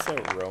go. Shouts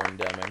out Rowan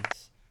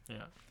Demings.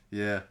 Yeah.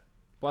 Yeah,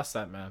 Bless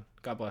that man.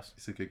 God bless.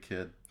 he's a good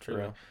kid.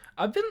 True.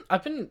 I've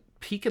been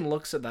peeking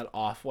looks at that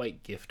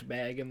off-white gift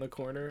bag in the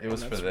corner. It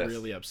was and for that's this.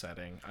 really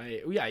upsetting.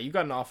 Yeah, you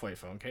got an off-white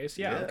phone case.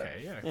 Yeah, Yeah.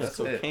 okay, yeah. Yeah, That's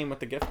so it. it came with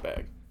the gift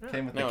bag.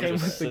 Came with No, the it came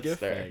gift with just the bag. sits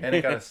gift there. bag. And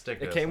it got a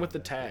sticker. It came with the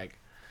tag.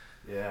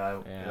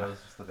 Yeah, Yeah. that was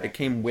just the It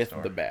came with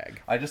story. the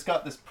bag. I just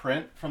got this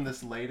print from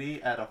this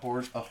lady at a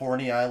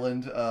Horny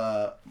Island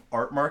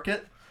art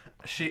market.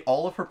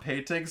 All of her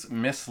paintings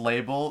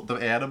mislabel the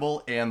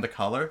animal and the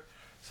color.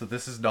 So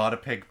this is not a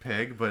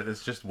pig, but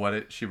it's just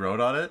what she wrote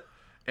on it.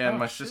 And Oh,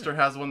 my shit. sister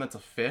has one that's a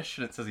fish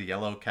and it says a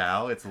yellow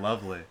cow. It's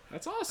lovely.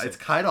 That's awesome. It's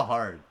kind of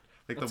hard.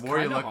 Like That's the more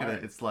you kinda look at hard.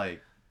 it, it's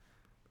like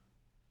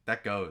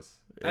that goes.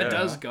 that Yeah.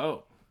 does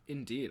go.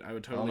 Indeed, I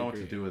would I totally don't know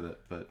agree. what to do with it,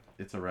 but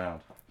it's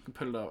around.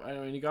 Put it up. I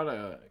mean, you got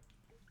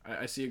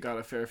I see you got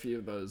a fair few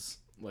of those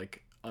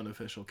like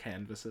unofficial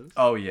canvases.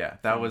 Oh yeah,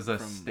 that From- was a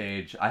from-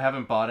 stage. I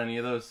haven't bought any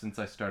of those since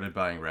I started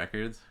buying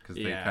records because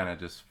they Yeah. kind of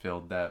just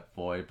filled that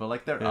void. But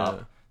like they're Yeah.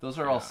 up. Those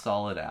are all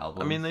solid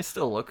albums. I mean, they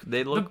still look.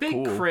 They The look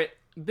big cool.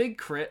 big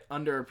crit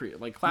under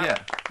like clap,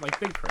 Yeah. like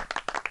big crit.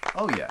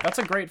 oh yeah, That's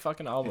a great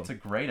fucking album. it's a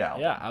great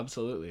album. Yeah,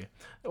 absolutely.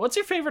 What's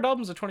your favorite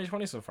albums of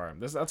 2020 so far?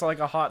 That's like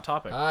a hot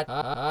topic.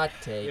 Hot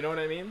take. You know what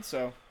I mean?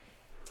 So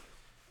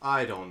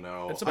I don't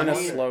know. It's Been a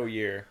mean- slow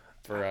year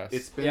for us.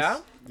 It's been Yeah?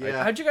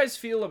 yeah. how'd you guys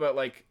feel about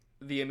like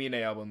the Amine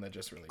album that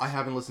just released? I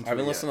haven't listened to I've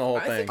been it listening to yet. the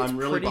whole I think thing. it's I'm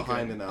really pretty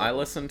behind good. in I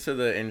listened to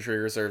the Injury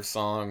Reserve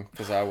song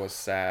because I was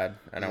sad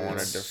and I Yeah.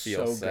 wanted to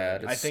feel so sad.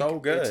 good. It's I think so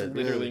good. It's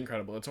literally Really.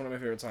 incredible. It's one of my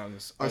favorite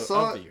songs I of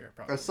saw the year.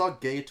 Probably. I saw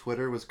gay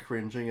Twitter was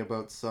cringing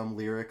about some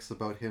lyrics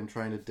about him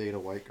trying to date a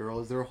white girl.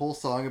 Is there a whole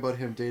song about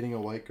him dating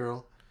a white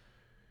girl?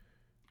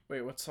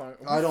 Wait, what song?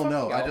 I don't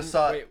know. I just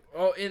saw it. Wait,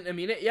 oh, in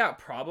Amine, yeah,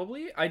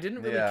 probably. I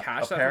didn't really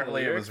catch that.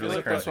 Apparently from the it was lyrics,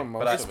 really but, like, that's what cringy. most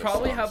But of it's his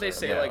probably songs how they are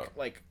say about.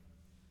 like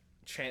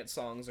chant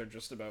songs are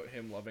just about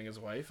him loving his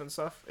wife and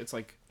stuff. It's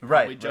like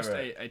Right, probably just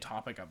right. a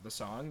topic of the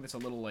song that's a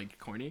little like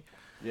corny.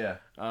 Yeah.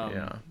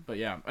 Yeah. But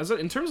yeah,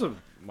 in terms of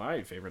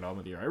my favorite album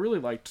of the year, I really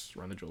liked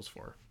Run the Jewels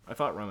 4. I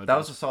thought Run the Jewels. That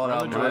was a solid Run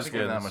the album. I Jewels didn't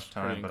give it that was much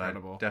time, pretty but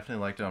incredible. I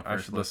definitely liked it on I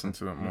first should listen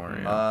to it more.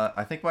 Mm-hmm. Yeah.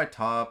 I think my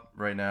top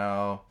right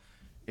now,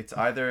 it's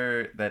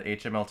either that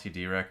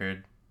HMLTD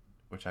record,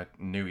 which I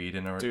knew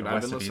Eden or Dude, or I've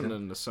West been of Eden.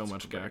 listening to so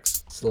much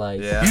Gex.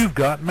 Slice. Yeah. You've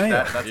got mail.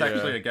 That's Yeah.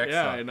 actually a Gex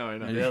Yeah, song. I know. I it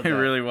nailed that.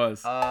 really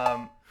was.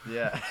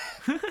 Yeah.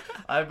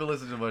 I've been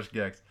listening to much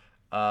Gex.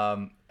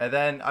 And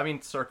then, I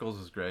mean, Circles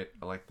was great.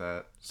 I like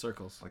that.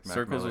 Circles. Like Mac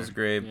Circles Miller. was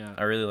great. Yeah,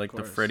 I really like the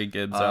course. Freddie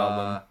Gibbs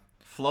album.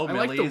 Flo I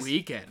like Millie's,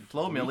 The Weeknd.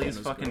 Flo The Millie's Weeknd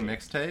was fucking great.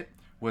 mixtape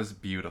was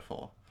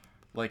beautiful.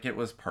 Like, it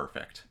was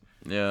perfect.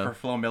 Yeah. For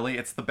Flo Millie,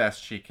 it's the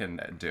best she can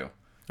do.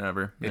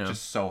 Never. It's Yeah.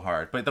 just so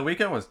hard. But The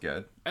Weeknd was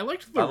good. I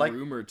liked the I like-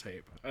 Rumor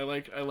tape. I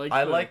liked I the-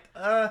 liked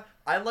I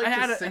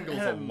had the a- singles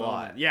had a moment.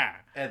 lot. Yeah.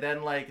 And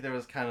then, like, there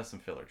was kind of some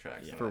filler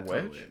tracks. in For it.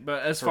 which?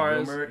 But as For far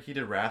Rumor, he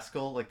did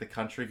Rascal, like the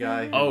country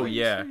guy. who, Oh, like,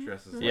 yeah.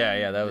 dresses like-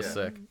 Yeah, that was Yeah.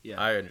 sick.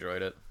 Yeah. I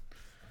enjoyed it.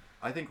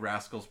 I think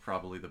Rascal's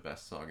probably the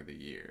best song of the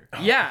year.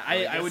 yeah,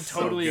 I would it's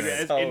so totally good.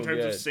 agree. So In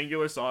terms of good.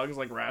 singular songs,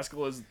 like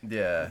Rascal is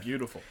Yeah.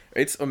 beautiful.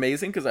 It's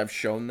amazing because I've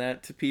shown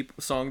that to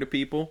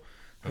people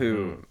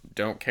who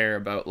don't care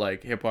about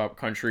like hip hop,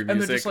 country And they're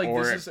music, just like,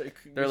 or this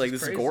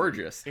is is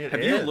gorgeous. It Have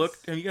is.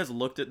 you guys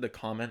looked at the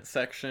comment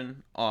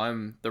section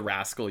on the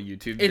Rascal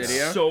YouTube It's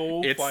video?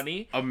 so It's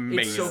funny. amazing.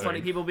 It's so funny.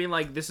 People being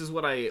like, "This is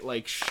what I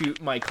like shoot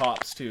my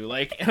cops to,"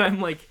 like, and I'm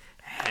like,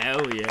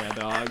 "Hell yeah,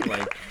 dog!"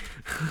 Like,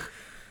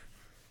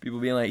 People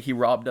being like, he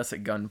robbed us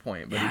at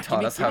gunpoint, but he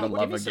taught us how to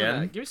love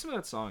again. Give me some of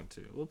that song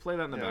too. We'll play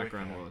that in the Yeah, we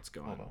background can. while it's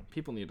going. Hold on.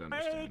 People need to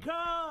understand.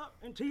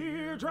 And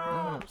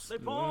teardrops, they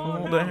Fall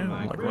fall down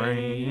down like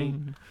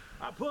rain.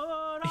 I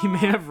put He may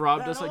have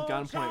robbed that us at old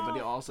gunpoint, but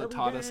he also child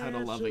taught us how to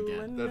dance love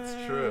again.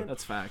 That's true.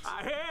 That's facts.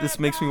 This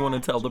makes me want to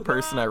tell the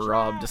person I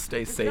robbed to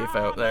stay safe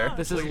out there.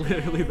 This is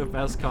literally the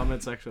best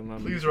comment section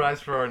on Please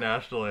rise for our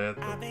national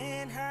anthem.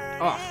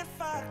 Oh,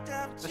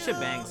 that shit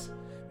bangs.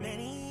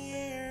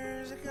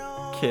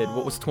 Kid,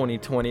 what was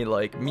 2020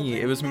 like? Me,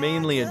 it was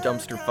mainly a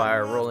dumpster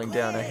fire rolling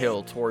down a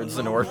hill towards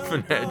an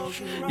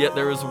orphanage. Yet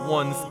there was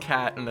one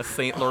cat in a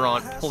Saint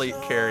Laurent plate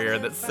carrier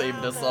that saved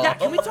us all. Yeah,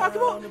 can we talk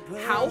about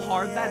how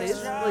hard that is?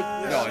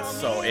 Like, No,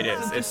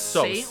 it's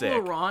so Saint sick.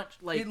 Laurent,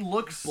 like, It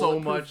looks so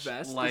bulletproof much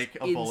vest is like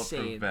a bulletproof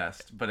insane.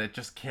 vest, but it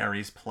just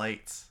carries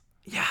plates.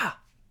 Yeah,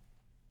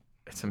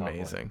 It's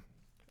amazing.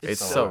 It's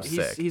It's so so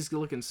sick. He's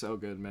looking so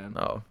good, man.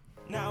 Oh,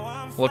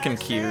 looking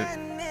cute.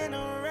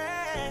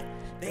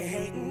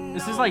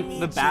 This is like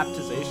the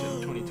baptization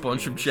of 2020.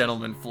 Bunch of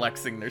gentlemen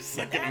flexing their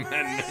second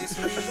amendment.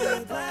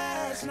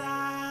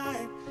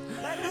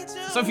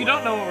 So if you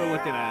don't know what we're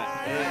looking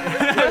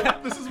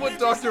at, This is what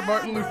Dr.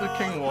 Martin Luther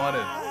King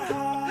wanted.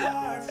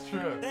 It's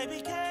true.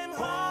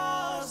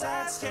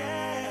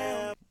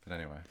 But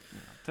anyway,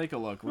 take a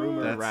look.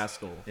 Rumor That's-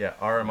 Rascal. yeah,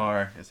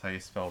 RMR is how you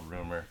spell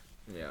rumor,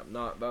 Yeah,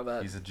 not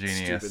that. He's a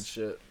genius. Stupid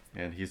shit.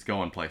 and he's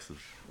going places.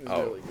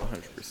 Oh,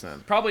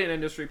 100%. Probably an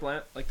industry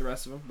plant like the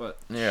rest of them, but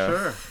Yeah.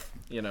 Sure,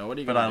 you know what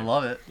are you? but gonna I do?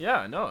 love it.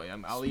 Yeah, no,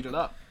 I'll eat it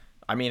up.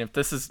 I mean, if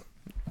this is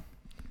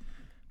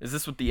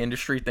this what the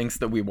industry thinks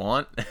that we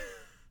want?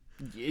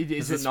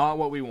 Is it not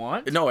what we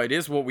want? No, it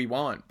is what we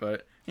want,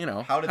 but you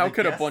know, How did they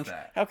could a guess bunch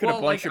that? how could Well,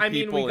 a bunch like, I of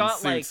mean, we people in got,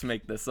 suits like-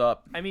 make this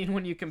up? I mean,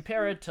 when you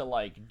compare it to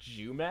like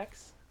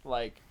Jumex,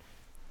 like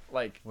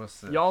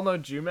What's this? y'all know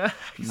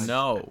Jumex?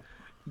 No.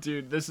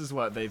 Dude, this is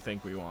what they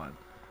think we want.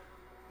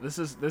 This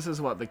is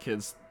what the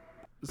kids,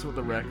 this is what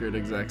the record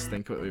execs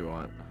think what we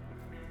want.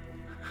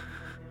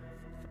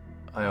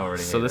 I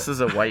already. So this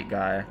is a white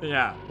guy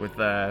Yeah, with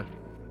I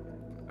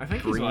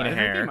think he's Green white. I think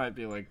he hair. might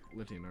be like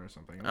Latino or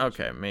something. I'm not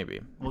okay,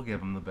 maybe We'll give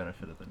him the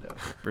benefit of the doubt.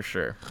 for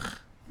sure. sure.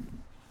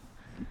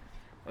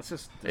 Let's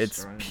just. It's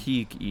destroy him.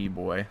 peak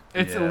e-boy.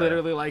 It's Yeah.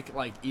 literally like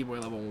e-boy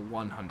level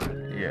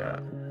 100. Yeah.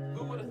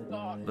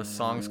 The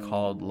song's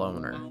called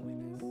Loner.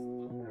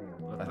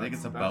 I think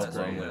it's about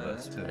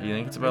loneliness too. You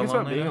think it's I about think it's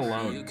about being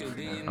loneliness?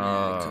 alone.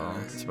 Oh,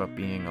 it's about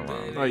being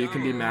alone. Oh, you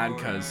can be mad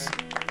cause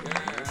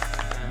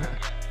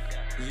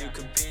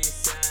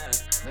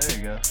There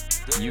you go.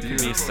 You can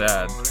be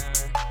sad.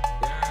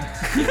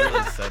 You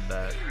really said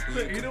that.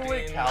 The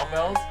 808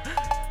 cowbells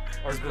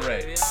are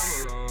great.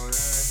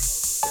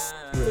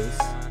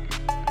 Bruce.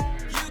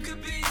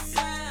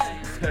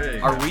 There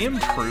you Are go. we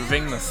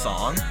improving the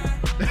song?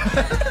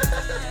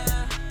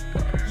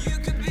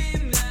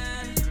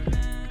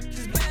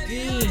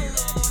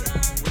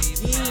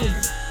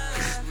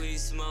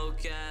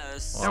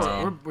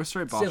 yeah, we're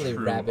straight boss. Silly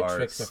true rabbit art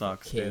tricks are for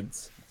sucks, dude.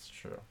 kids. It's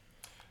true.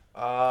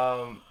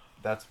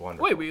 That's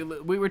wonderful. Wait,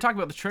 we were talking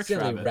about the tricks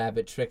Silly rabbit.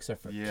 rabbit tricks are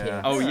for Yeah.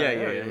 kids. Oh yeah,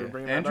 we're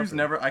bringing that Andrew's up.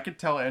 never. I could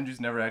tell Andrew's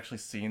never actually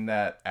seen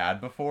that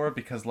ad before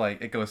because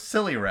like it goes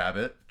silly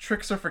rabbit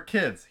tricks are for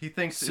kids. He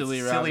thinks silly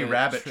it's rabbit, silly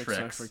rabbit tricks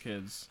tricks are for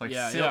kids. Like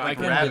yeah, silly, yeah, I like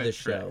can. Been to rabbit the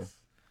show. tricks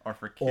are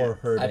for kids. Or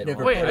heard I've it.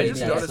 never or Wait, put I it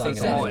just in that noticed song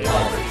it's and all I AI.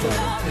 love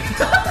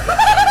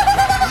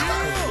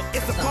it.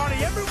 It's a party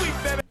every week,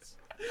 baby.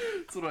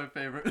 It's one of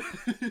my favorite.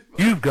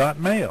 You've got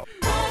mail.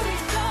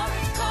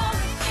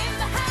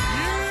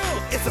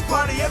 It's a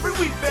party every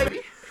week, baby.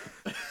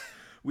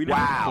 We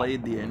never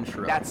played the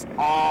intro. That's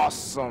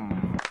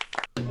awesome.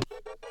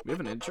 We have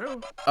an intro?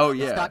 Oh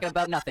He's yeah. talking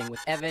about nothing with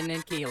Evan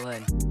and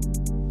Keelan.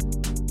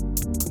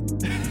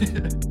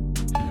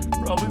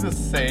 Probably the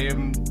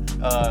same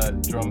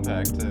drum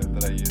pack too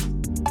that I used.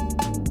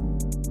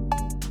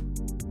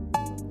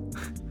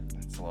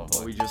 That's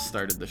lovely. We just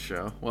started the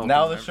show. Well,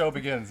 Now the show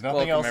begins.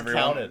 Nothing welcome, else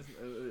everyone. counted.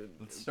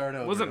 Let's start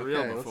over. Wasn't real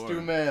Okay, before. Let's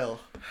do mail.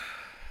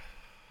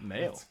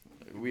 Mail.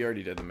 we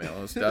already did the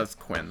mail. That's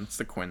Quinn. It's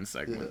the Quinn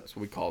segment. That's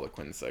what we call the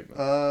Quinn segment.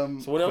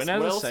 So what Quinn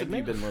has a else have you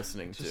segment? been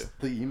listening to?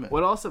 The email.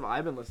 What else have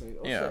I been listening to?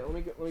 Oh, Yeah. shit,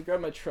 let me grab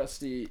my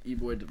trusty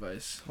e-boy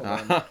device. Hold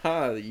on.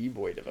 the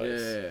e-boy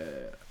device.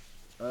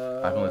 Yeah.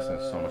 I've been listening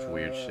to so much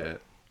weird shit.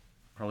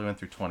 Probably went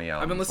through 20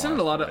 albums. I've been listening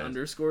to a lot of last 2 days.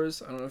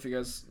 underscores. I don't know if you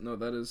guys know what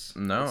that is.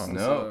 No.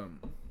 No.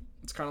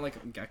 It's kind of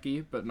like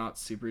Geki, but not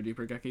super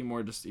duper Geki,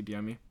 more just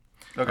EDM-y.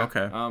 Okay.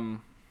 I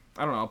don't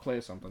know. I'll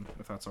play something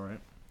if that's all right.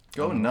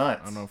 Go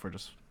nuts. I don't know if we're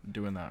just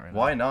doing that right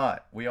Why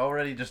not? We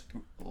already just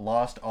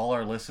lost all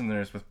our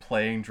listeners with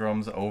playing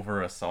drums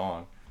over a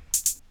song.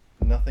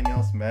 Nothing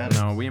else matters.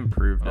 No, we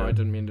improved now. Oh, I it.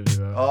 didn't mean to do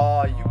that.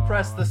 Oh, you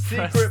pressed the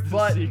Press secret the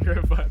button.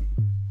 Secret button.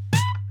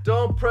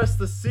 Don't press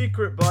the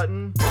secret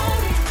button.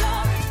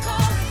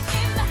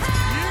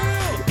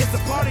 It's a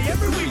party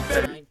every week,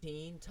 baby.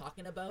 19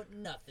 talking about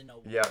nothing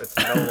over. Yeah, it's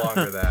no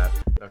longer that.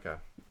 Okay.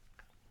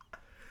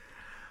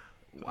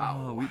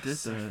 Wow, we did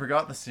I that.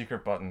 forgot the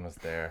secret button was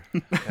there.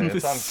 Okay,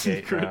 it's on gate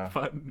Secret now.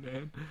 button,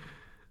 man.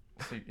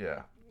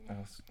 Yeah.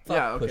 Fuck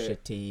Yeah, okay.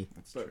 Pusha T.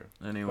 It's true.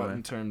 But Anyway.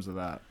 in terms of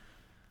that,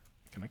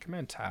 can I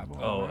command tab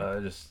on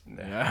that? Just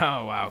Yeah,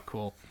 oh, wow,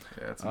 cool.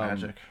 Yeah, it's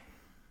magic.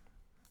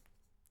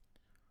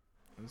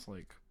 It's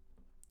like,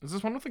 is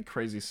this one with like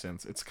crazy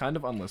synths? It's kind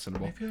of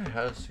unlistenable. Maybe I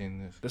have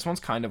seen this. This one's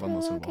kind of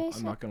unlistenable.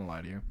 I'm not gonna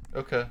lie to you.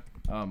 Okay.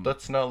 Um,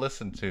 Let's not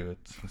listen to it.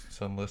 It's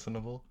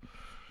unlistenable.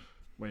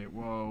 wait,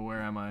 whoa,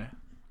 where am I?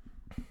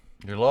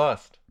 You're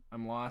lost.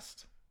 I'm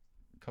lost.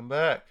 Come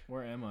back.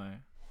 Where am I?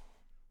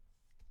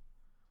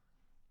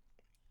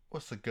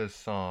 What's a good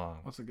song?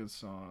 What's a good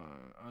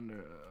song?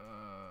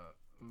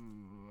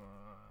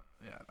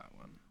 Yeah, that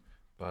one.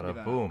 Bada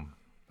that. boom.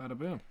 Bada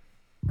boom.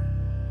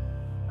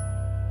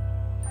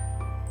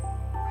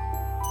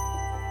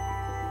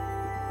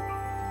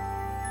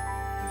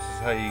 This is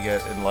how you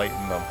get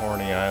enlightened on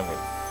Horny Island.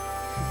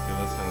 You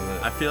listen to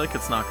this. I feel like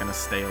it's not gonna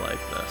stay like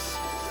this.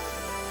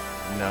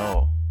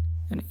 No.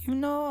 And you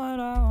know what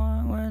I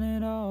want when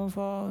it all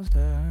falls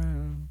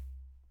down.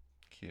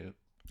 Cute.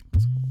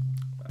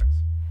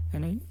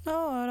 And you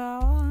know what I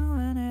want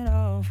when it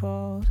all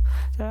falls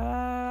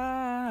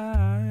down.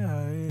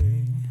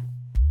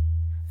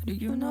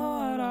 And you know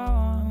what I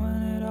want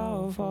when it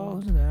all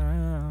falls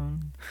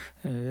down.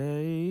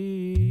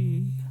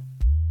 Hey.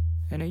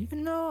 And you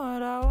know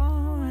what I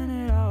want when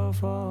it all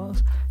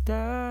falls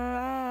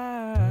down.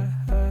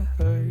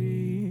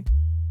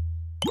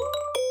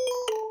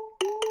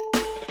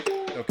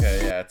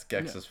 Okay, yeah, it's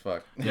Gex as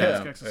fuck. Yeah,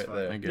 it's Gex as right fuck.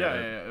 there. I get Yeah,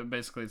 it. yeah.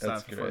 Basically, it's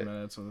That's that for 4 great.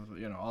 minutes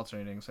with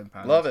alternating synth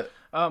patterns. Love it.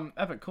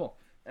 Epic, cool.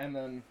 And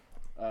then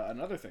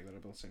another thing that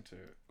I've been listening to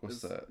What's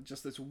is that?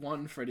 just this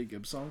one Freddie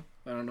Gibbs song.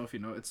 I don't know if you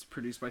know. It's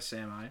produced by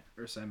Sam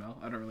L.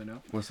 I don't really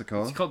know. What's it It's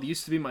called? called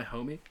 "Used to Be My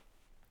Homie."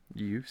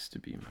 Used to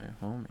be my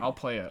homie. I'll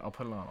play it. I'll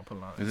put it on.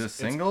 Is it It's-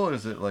 single or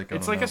is it like?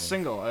 It's on like an a album?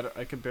 single.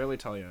 I could barely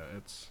tell you.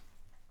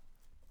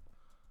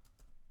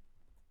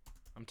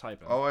 I'm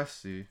typing. Oh, I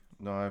see.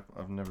 No,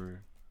 I've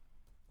never.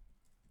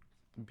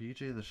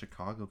 BJ the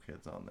Chicago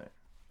Kid's on there.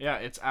 Yeah,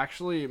 it's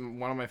actually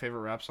one of my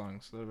favorite rap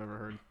songs that I've ever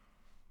heard.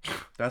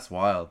 That's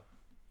wild.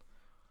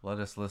 Let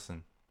us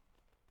listen.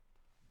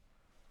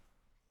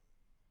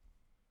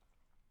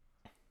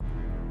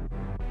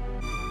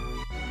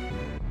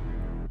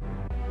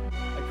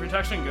 Like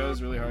Protection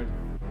goes really hard.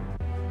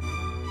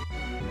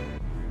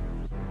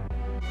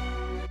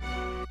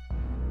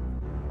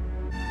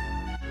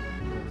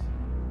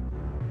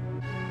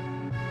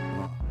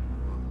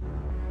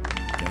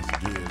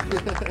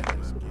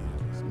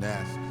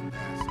 Nasty.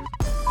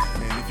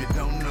 And if you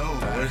don't know,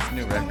 Where's the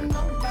new record?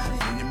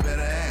 then you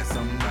better ask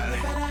somebody.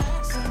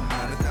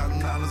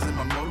 $100,000 in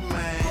my motor,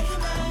 man.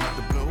 I'm about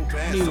to blow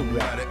past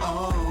somebody.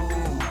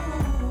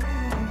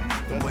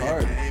 That's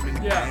hard.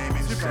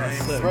 Yeah, super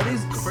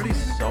hard.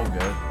 Freddie's so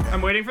good.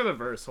 I'm waiting for the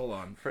verse. Hold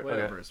on. Wait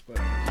okay. a verse. But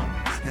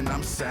And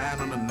I'm sad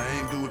on the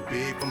name, do it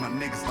big for my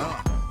niggas,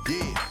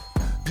 yeah.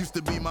 Used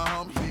to be my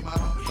homie,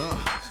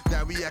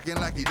 now we acting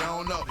like he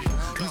don't know.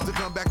 Used to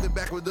come back to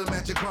back with the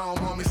magic chrome,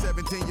 homie,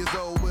 17 years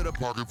old with a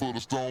pocket full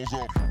of stones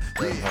on.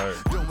 Yeah,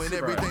 doing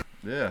everything.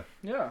 Yeah.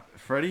 yeah,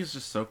 Freddie's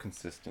just so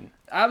consistent.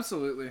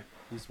 absolutely.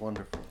 He's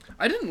wonderful.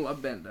 I didn't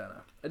love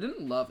Bandana. I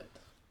didn't love it.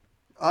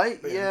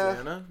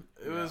 Bandana?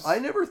 It was. I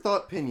never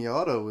thought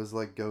Pinata was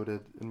like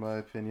goated in my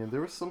opinion.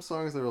 There were some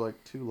songs that were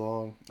like too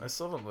long. I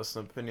still haven't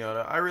listened to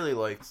Pinata. I really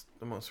liked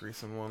the most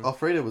recent one.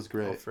 Alfredo was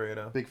great.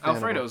 Alfredo. Big fan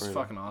Alfredo's of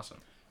Alfredo. fucking awesome.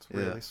 It's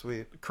really Yeah.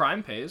 sweet.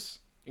 Crime Pays,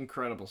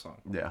 incredible song.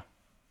 Yeah.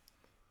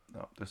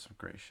 No, there's some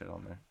great shit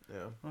on there.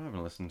 Yeah. I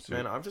haven't listened to.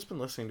 Man, I've just been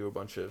listening to a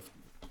bunch of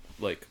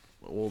like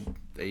old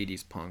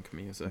 80s punk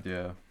music.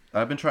 Yeah.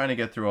 I've been trying to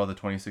get through all the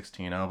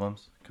 2016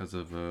 albums because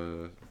of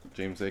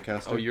James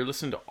Acaster. Oh, you're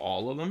listening to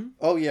all of them?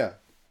 Oh yeah,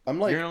 I'm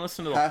like You're gonna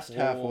listen to the past whole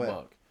halfway.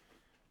 book.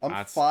 I'm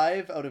That's-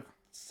 5 out of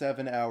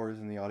 7 hours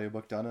in the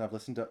audiobook done, and I've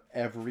listened to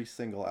every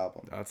single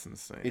album. That's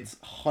insane. It's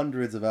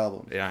hundreds of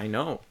albums. Yeah, I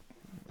know.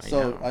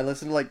 I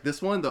listened to like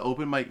this one, the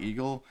Open Mike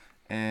Eagle,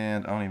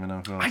 and I don't even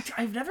know who else.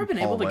 I've never been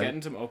Paul able to White. get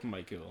into Open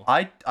Mike Eagle.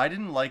 I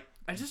didn't like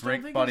I just don't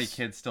Brick think Buddy it's-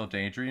 Kid Still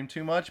Daydream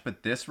too much,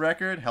 but this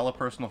record, Hella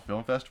Personal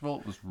Film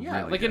Festival, was Yeah,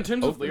 really like good. in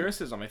terms of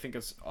lyricism, I think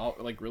it's all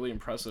like really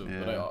impressive.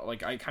 Yeah.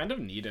 But I kind of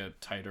need a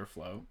tighter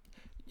flow.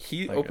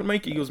 Open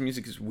Mike Eagle's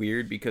music is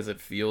weird because it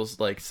feels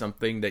like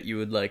something that you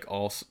would like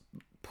all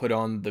put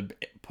on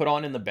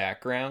in the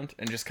background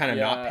and just kind of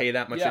not pay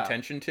that much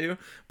attention to,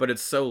 but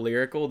it's so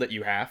lyrical that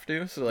you have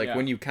to. So like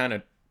when you kind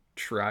of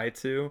try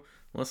to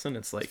listen,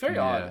 it's like It's very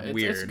odd.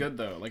 weird. It's good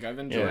though. Like I've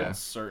enjoyed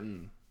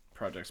certain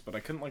projects, but I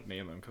couldn't like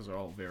name them because they're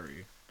all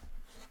very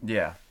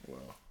Yeah.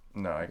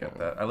 No, I get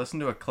that. I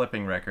listened to a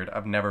clipping record.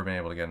 I've never been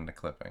able to get into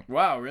clipping.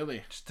 Wow,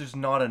 really? Just there's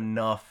not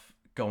enough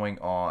going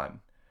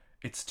on.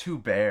 It's too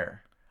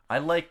bare. I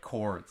like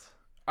chords.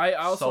 I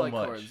also so like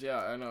much. chords. Yeah,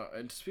 I know.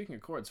 And speaking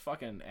of chords,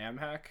 fucking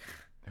Amhack.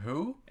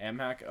 Who?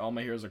 Amhack. All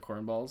my heroes are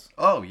cornballs.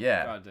 Oh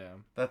yeah.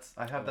 Goddamn.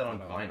 I have that on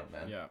vinyl,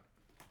 man. Yeah.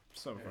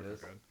 So fucking good.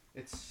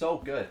 It's so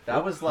good.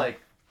 That was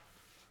like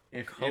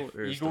if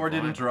color is Igor the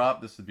didn't vinyl?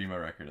 drop, this would be my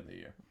record of the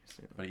year.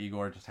 But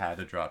Igor just had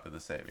to drop to the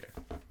savior.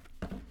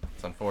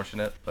 It's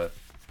unfortunate, but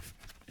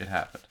it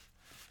happened.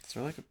 Is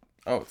there like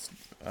it's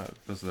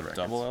Those are the records.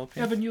 double LP?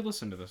 Evan, you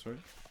listened to this, right?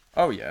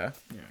 Oh yeah.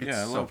 It's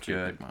Yeah, I so love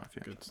good. Big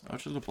Mafia. Good stuff.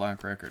 Which is a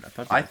black record.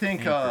 I I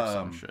think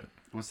some shit.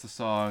 what's the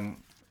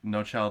song?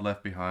 No Child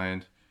Left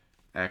Behind.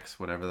 X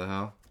whatever the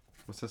hell.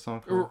 What's that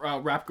song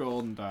called? Rap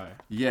Gold and Die.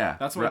 Yeah.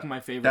 That's like my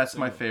favorite. That's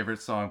my single.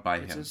 favorite song by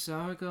It's him. a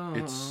saga.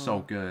 It's so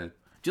good.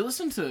 Do you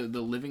listen to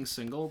the Living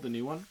Single, the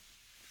new one?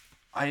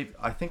 I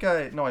think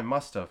I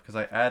must have because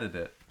I added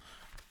it.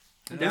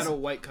 It had a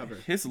white cover.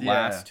 His Yeah.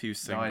 last two No, I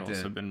singles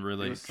did. have been It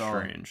really was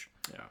solid. strange.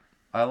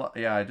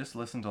 Yeah. I just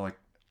listened to like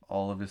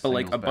all of his But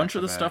singles like a back bunch to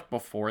of the back. stuff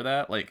before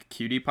that, like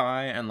Cutie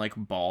Pie and like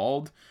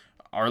Bald,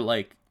 are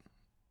like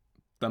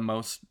the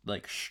most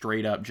like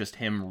straight up just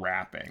him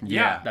rapping.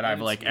 Yeah. that I've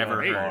It's like ever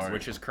great. heard,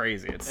 which is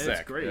crazy. It's And sick.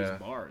 it's great. Yeah.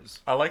 It's bars.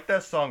 I like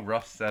that song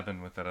Rough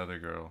 7 with that other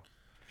girl.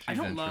 I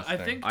She's don't know. I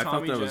interesting. think I thought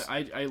Tommy. that was-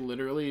 I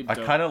literally. I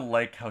don't- kind of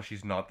like how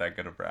she's not that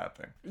good at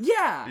rapping.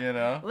 Yeah. You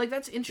know? Like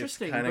that's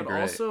interesting, kinda but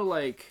great. also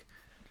like.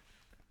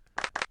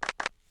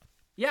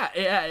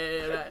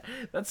 Yeah.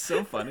 That's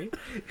so funny.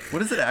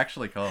 What is it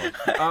actually called?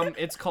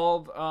 It's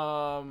called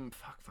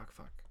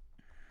fuck.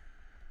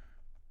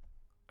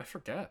 I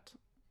forget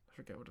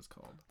what it's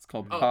called. It's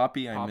called Oh,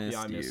 Poppy, I Poppy, Missed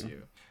I Miss You.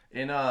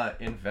 You.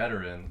 In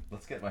Veteran,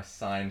 let's get my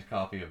signed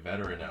copy of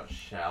Veteran out,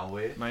 shall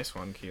we? Nice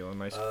one, Keelan.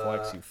 Nice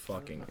flex, you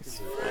fucking.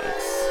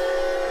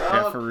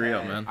 Yeah, for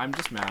real, man. I'm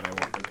just mad.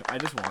 I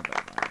just want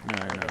that.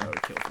 Yeah, I know. I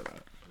would kill for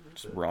that.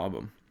 Just rob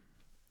him.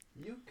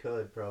 You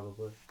could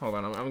probably. Hold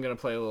on, I'm gonna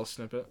play a little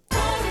snippet.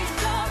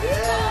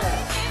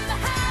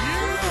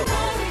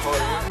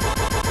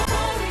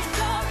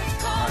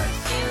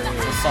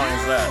 What song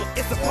is that?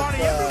 It's a party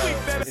every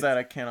week, baby. Is that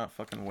I Cannot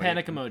Fucking Wait?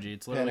 Panic emoji.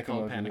 It's literally Panic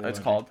called emoji, Panic yeah. Emoji. It's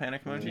called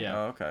Panic Emoji? Yeah.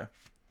 Oh, okay.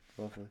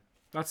 Lovely.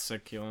 That's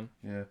sick, Keelan.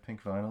 Yeah,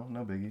 pink vinyl,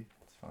 no biggie.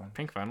 It's fine.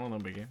 Pink vinyl, no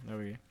biggie. No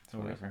biggie. No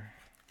biggie. Whatever.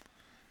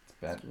 It's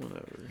bent.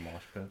 Whatever.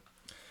 Mosh pit.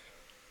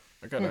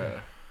 I got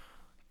a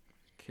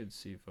Kids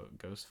See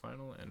Ghost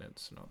vinyl, and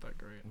it's not that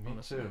great. Me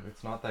honestly. too.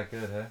 It's not that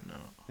good, eh? No.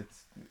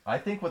 It's. I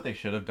think what they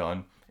should have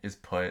done is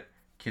put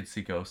Kids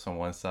See Ghosts on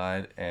one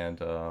side and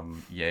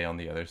Yay on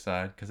the other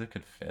side, because it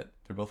could fit.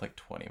 They're both like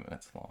 20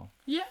 minutes long.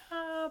 Yeah,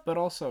 but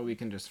also we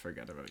can just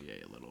forget about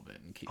Yay a little bit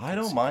and keep. I Kids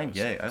don't See mind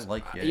Ghosts. Yay. I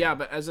like Yay. Yeah,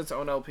 but as its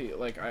own LP,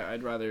 like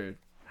I'd rather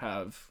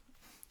have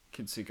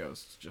Kids See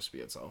Ghosts just be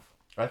itself.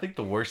 I think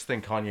the worst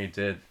thing Kanye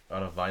did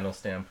on a vinyl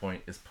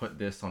standpoint is put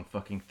this on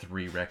fucking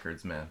 3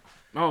 records, man.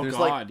 Oh There's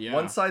God, like yeah.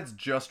 one side's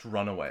just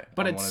Runaway,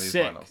 But on it's one of these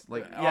sick. vinyls.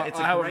 Like, yeah, it's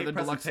a However, great the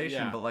deluxe-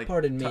 presentation, yeah. but like,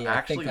 Pardon to me, I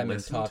actually think I'm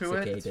listen to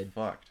it, it's intoxicated.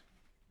 fucked.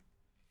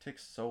 It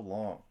takes so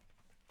long.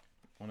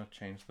 Want to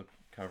change the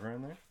cover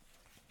in there?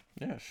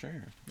 Yeah,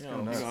 sure. Yeah,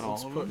 go nuts. let's All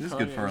of put them? This is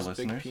good for our Kanye's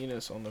listeners. Big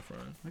penis on the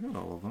front. I got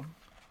all of them.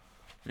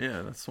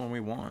 Yeah, that's the one we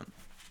want.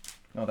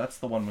 No, that's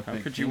the one with How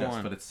big could you penis,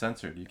 want but it's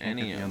censored. You can't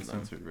any get the of them?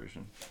 uncensored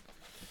version.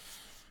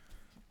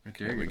 Right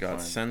Okay, there, we you're got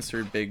fine.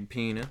 censored big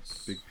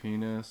penis. Big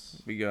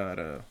penis. We got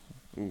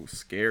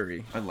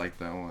scary. I like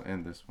that one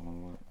and this one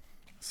a lot.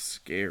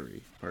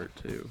 Scary part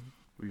 2.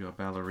 We got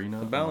ballerina.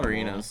 The on wall.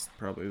 ballerina's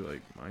probably like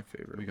my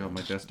favorite. We got one,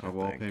 my desktop I think.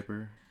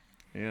 wallpaper.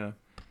 Yeah.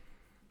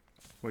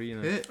 What do you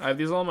know? Hit. I have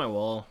these all on my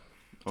wall.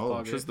 Oh,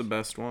 Which is the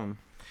best one?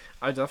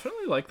 I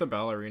definitely like the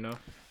ballerina.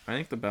 I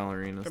think the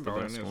ballerina's The the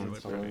best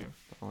ballerina's one. really pretty.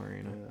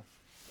 Ballerina.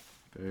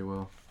 very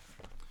well.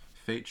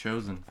 Fate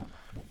chosen.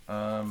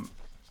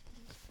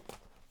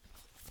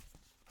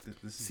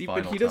 This is See,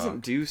 final but he doesn't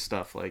talk. do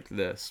stuff like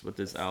this with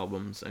his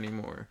albums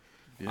anymore.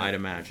 I'd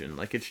imagine.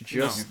 Like, it's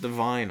just the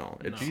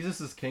vinyl. It's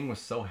Jesus is King was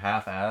so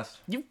half-assed.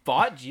 You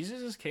bought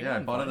Jesus is King? Yeah, I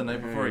bought it the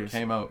night before it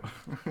came out.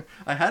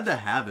 I had to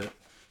have it.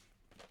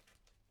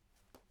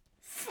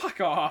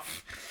 Fuck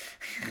off.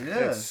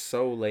 Yeah. It's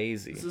so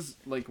lazy. This is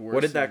like worse.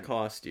 What did that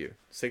cost you?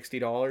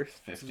 $60?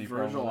 50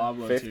 Virgil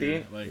probably. Abloh 50?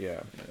 tier, like,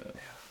 Yeah.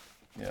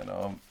 Yeah,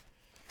 no.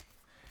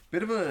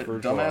 Bit of a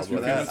Virgil dumbass for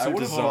Abloh. that. I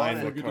would have bought Design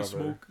it. the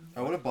cover.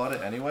 I would have bought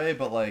it anyway,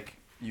 but like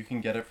you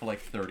can get it for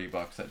like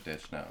 $30 at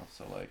Ditch now.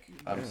 So like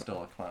I'm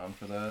still a clown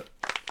for that.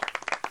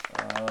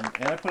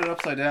 And I put it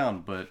upside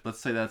down, but let's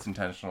say that's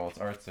intentional. It's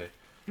artsy.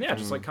 Yeah,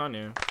 just like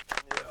Kanye.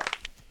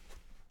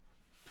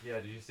 Yeah,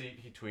 did you see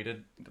he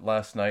tweeted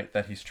last night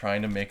that he's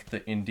trying to make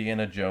the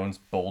Indiana Jones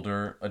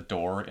boulder a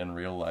door in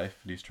real life?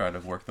 And he's trying to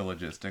work the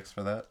logistics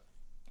for that.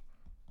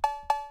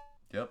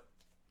 Yep.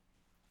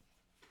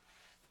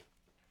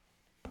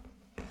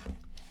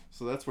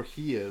 So that's where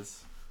he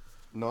is,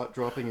 not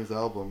dropping his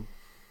album.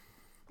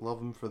 Love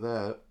him for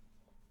that.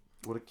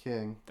 What a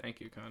king. Thank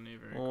you, Kanye.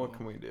 Very Well, cool. what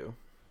can we do?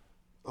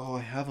 Oh,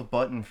 I have a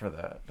button for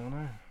that, don't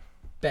I?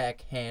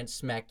 Backhand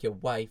smack your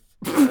wife.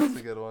 That's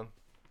a good one.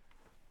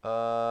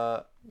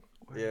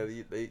 Yeah,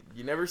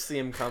 you never see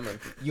him coming.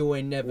 You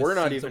ain't never We're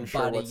not seen even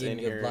sure somebody what's in in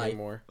your here life.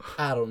 anymore.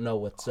 I don't know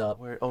what's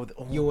up.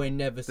 You ain't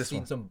never This seen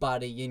one.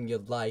 somebody in your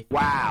life.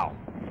 Wow.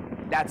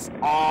 That's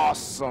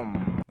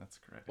awesome. That's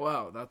great.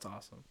 Wow, that's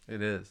awesome.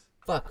 It is.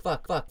 Fuck,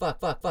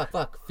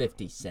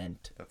 50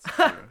 Cent. That's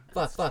true.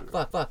 Fuck,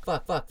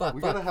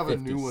 We gotta have a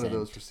 50 new one of Cent.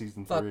 those for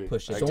season Fuck 3.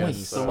 Pusha I T. guess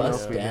so. Someone else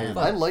Bust we down. name.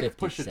 I like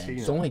 50 Pusha Cent. T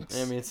now. Zoinks.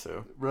 Yeah, me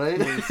too. Right?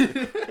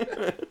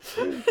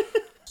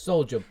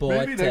 Soldier boy,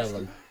 Maybe tell next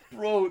him.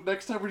 Bro,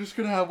 next time we're just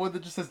gonna have one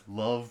that just says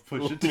love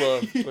Pusha T.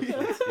 Love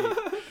Pusha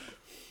T.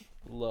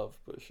 Love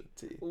Pusha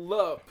T.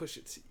 Love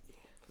Pusha T.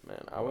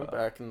 Man, I went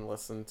back and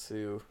listened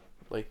to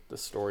like the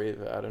story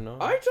of I don't know.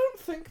 I don't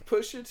think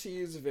Pusha T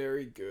is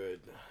very good.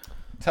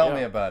 Tell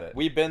me about it.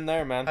 We've been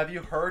there, man. Have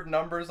you heard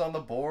numbers on the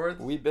boards?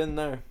 We've been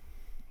there.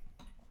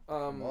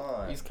 Come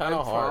on. He's kind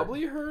of I've hard.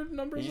 probably heard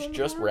numbers. He's on the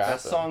just boards. rapping.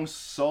 That song's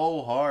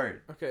so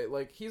hard. Okay,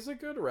 like he's a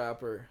good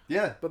rapper,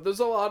 Yeah. but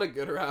there's a lot of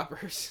good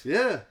rappers.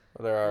 Yeah.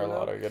 There are You a know?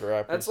 lot of good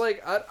rappers. That's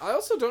like I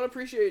also don't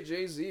appreciate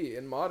Jay-Z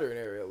in modern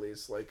era at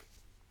least. Like,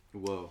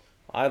 Whoa.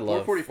 I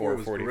love 444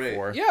 was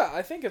 444. yeah,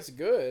 I think it's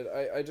good.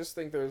 I just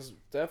think there's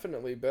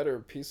definitely better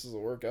pieces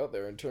of work out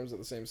there in terms of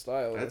the same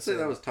style. I'd say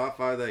that was top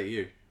 5 that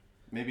year.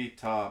 Maybe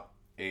top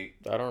 8.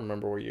 I don't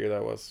remember what year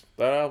that was.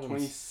 That album.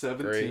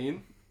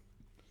 2017.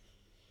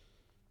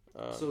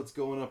 So it's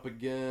going up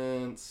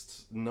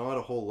against not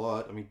a whole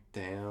lot. I mean,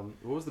 damn.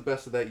 What was the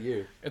best of that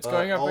year? It's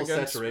going up All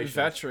against Saturations.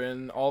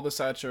 Veteran, all the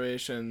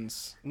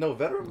saturations. No,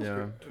 Veteran was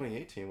Yeah.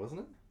 2018,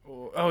 wasn't it?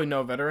 Oh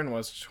no, Veteran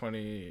was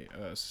 2018.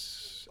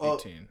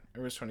 It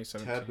was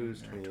 2017.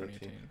 Taboo's or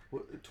 2018.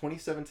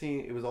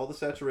 2017, it was all the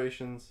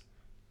saturations.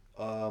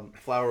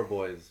 Flower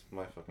Boys,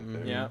 my fucking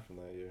favorite Yeah. from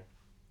that year.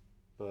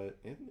 But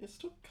it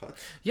still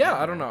cuts. Yeah,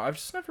 I don't know. I've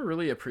just never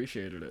really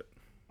appreciated it.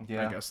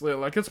 Yeah. I guess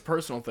like it's a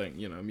personal thing.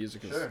 You know,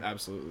 music is Sure.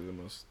 absolutely the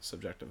most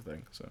subjective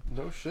thing. So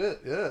No shit,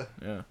 yeah.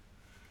 yeah.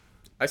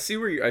 I see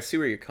where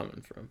you're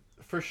coming from.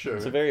 For sure.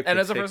 It's a very And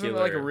as a person that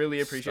like particular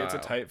really appreciates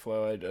style. a tight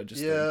flow, I just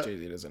Yeah, think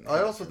Jay-Z doesn't. I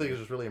have also it. think it's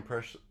just really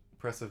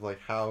impressive, like,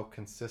 how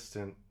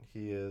consistent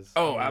he is.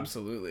 Oh, I mean,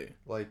 absolutely.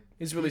 Like,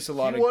 He's released a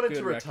lot of he wanted good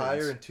to retire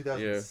records. in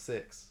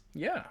 2006.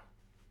 Yeah.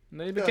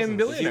 And then he 2006. became a Is he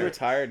billionaire.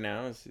 retired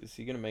now? Is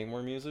he gonna make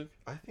more music?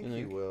 I think You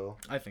he think? will.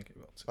 I think he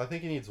will. Too. I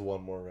think he needs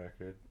one more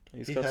record.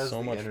 He's He got has so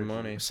the much energy.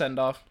 money. Send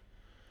off.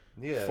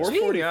 Yeah.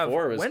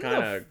 444 was when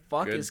kind the of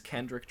fuck good. is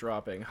Kendrick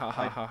dropping? Ha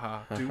ha ha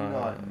ha. Do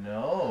not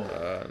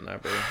know.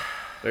 Never.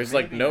 There's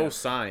like Maybe, no yeah.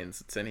 signs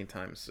it's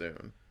anytime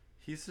soon.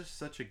 He's just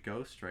such a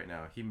ghost right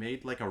now. He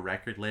made like a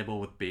record label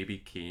with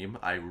Baby Keem.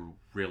 I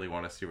really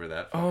want to see where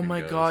that Oh fucking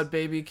my goes. god,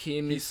 Baby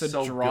Keem needs to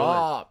so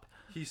drop.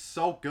 He's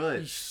so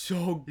good. He's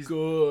so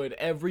good.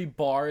 Every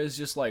bar is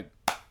just like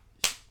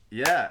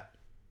Yeah.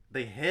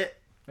 They hit.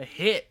 a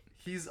hit.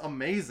 He's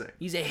amazing.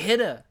 He's a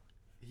hitter.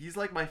 He's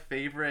like my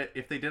favorite.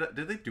 If they did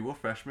they do a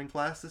freshman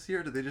class this year?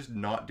 Or did they just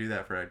not do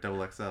that for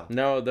Double XL?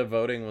 No, the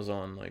voting was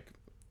on like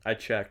I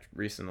checked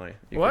recently.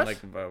 You What? can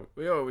like vote.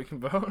 Yo, we can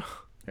vote.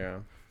 Yeah.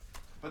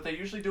 But they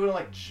usually do it in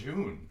like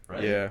June,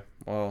 right? Yeah.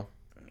 Well,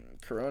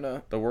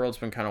 Corona. the world's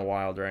been kind of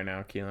wild right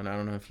now, Keelan. I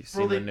don't know if you've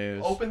Bro, seen they the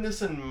news. opened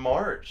this in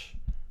March.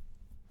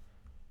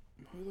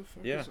 Who the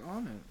fuck Yeah. is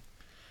on it?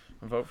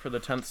 Vote for the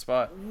 10th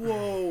spot.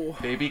 Whoa.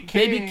 Baby Keem.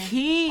 Baby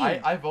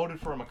Keem. I voted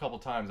for him a couple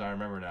times. I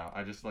remember now.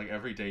 I just like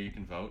every day you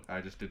can vote.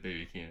 I just did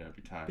Baby Keem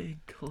every time.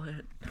 Big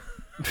clit.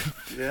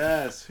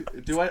 Yes.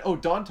 Do I? Oh,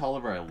 Don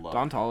Toliver. I love.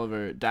 Don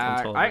Toliver.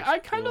 Dax. Toliver's I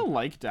kind of cool.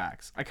 like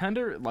Dax. I kind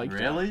of like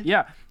Really? Dax.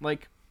 Yeah,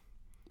 like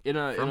in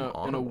a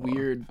Ottawa.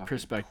 weird Fucking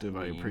perspective,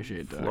 I queen.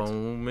 appreciate Dax. Flo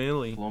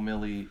Milli. Flo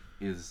Milli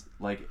is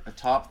like a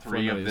top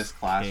 3 Flo of Milli's this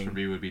class king. for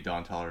me would be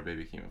Don Toliver,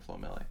 Baby Keem, and Flo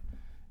Milli.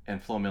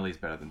 And Flo Milli's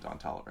better than Don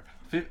Toliver.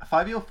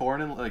 504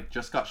 like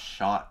just got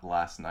shot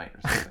last night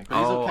or something. But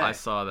he's Oh, okay. I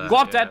saw that.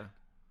 Guap Dad.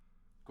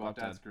 Guap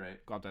Dad's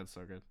great. God, that's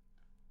so good.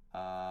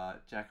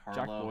 Jack Harlow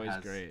Jack Boy's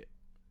has great.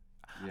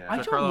 Yeah. I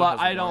Jack don't, Harlow has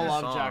I don't one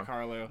love song. Jack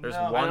Harlow. There's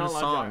I one don't love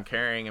song Jack.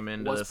 carrying him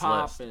into What's this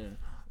list. poppin'?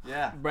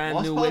 Yeah. Brand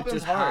What's new Poppin's whip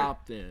just hard.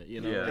 hopped in,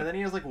 you know. Yeah. And then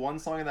he has like one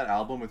song in that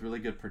album with really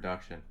good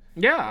production.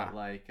 Yeah. But,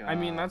 like, I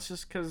mean, that's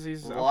just because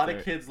he's a up lot there.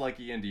 of kids like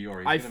Ian Dior.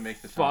 He's I gonna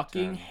make the top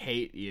fucking 10.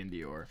 hate Ian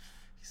Dior.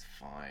 He's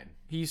fine.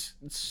 He's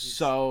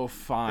so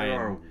fine. There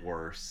are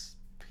worse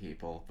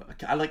people.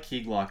 But I like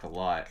Key Glock a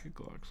lot. Key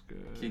Glock's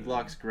good. Key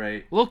Glock's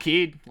great. Lil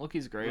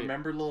Key's great.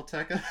 Remember Lil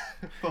Tecca?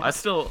 I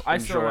still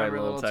enjoy remember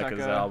Lil Lil Tecca's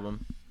Tecca.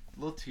 album.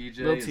 Lil TJ.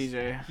 Lil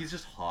TJ. He's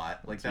just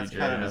hot. Like that's TJ,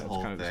 kind of his That's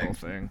whole kind of thing. his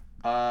whole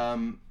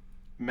thing.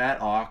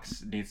 Matt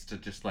Ox needs to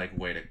just like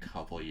wait a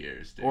couple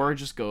years, dude. Or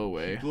just go He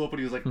away. blew up when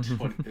he was like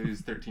 20, he was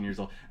 13 years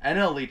old.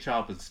 NLE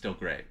Chop is still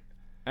great.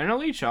 I know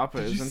Lee Choppa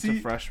Did you isn't see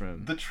a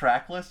freshman. The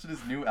track list in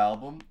his new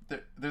album,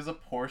 there's a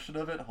portion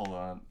of it. Hold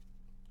on.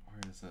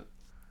 Where is it?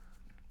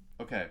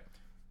 Okay.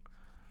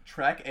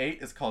 Track 8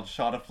 is called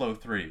Shot of Flow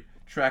 3.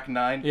 Track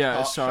 9, Yeah,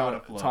 Top it's Shot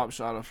of Flow. Top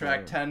Shot of Flow.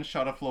 Track 10,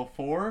 Shot of Flow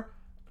 4.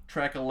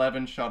 Track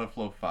 11, Shot of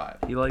Flow 5.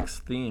 He likes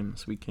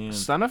themes. We can't.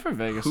 Stunna for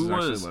Vegas Who is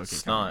actually was low-key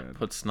Snot? kinda good.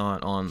 Put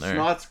Snot on there.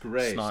 Snot's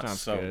great.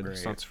 Snot's so good. great.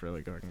 Snot's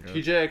really fucking good.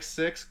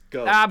 TJX6,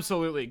 go.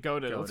 Absolutely,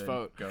 goated. Let's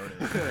vote.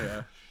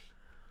 Yeah.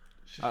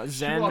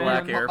 Zen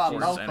Black Man, Air Pop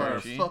Force out for her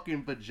energy.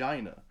 fucking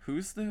vagina.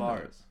 Who's the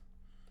Bars.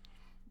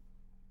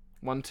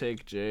 One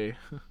Take J.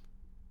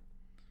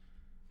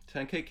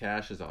 10K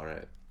Cash is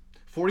alright.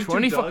 42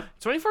 24, Doug.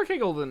 24K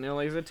Golden. You know,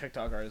 like he's a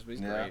TikTok artist, but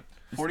he's Yeah. great.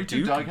 42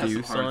 Duke Doug has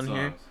some Deuce hard on songs.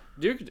 here?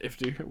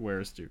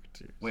 Where's Duke?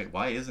 Wait,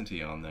 why isn't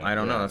he on there? I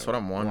don't know. That's what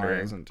I'm Why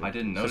wondering. isn't Duke? I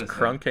didn't Because notice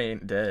Crunk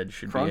Ain't Dead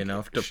should Crunk- be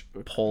enough to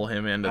pull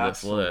him into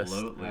this list.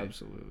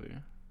 Absolutely.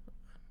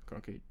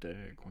 Crunk ain't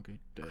dead. Crunk ain't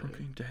dead. Crunk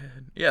Ain't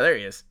Dead. Yeah, there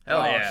he is.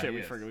 Hell Oh, yeah. shit, we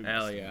He is. forgot.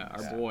 Hell yeah.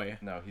 Our boy.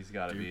 No, he's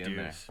got to be Duke in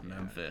there. Deuce,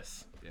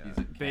 Memphis. He's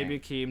a Baby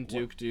king. Keem,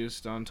 Duke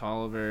Deuce, Don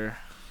Tolliver,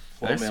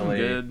 Flo There's some Milli.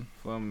 good.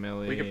 Flo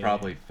Milli. We could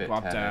probably fit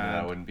Guap 10 in, and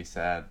I Dad. wouldn't be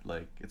sad.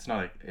 Like, it's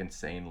not an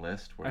insane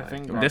list. Where, I like,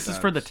 think the- Guap This is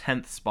for the Dad's-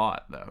 10th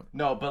spot, though.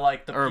 No, but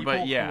like the Or, people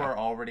but yeah. who are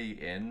already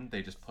in,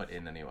 they just put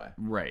in anyway.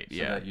 Right, So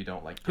yeah. that you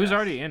don't like. Who's guess.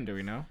 already in? Do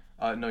we know?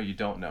 No, you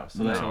don't know.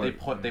 So No.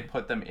 they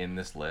put them in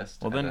this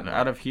list. Well, and then like,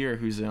 out of here,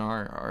 who's in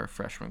our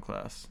freshman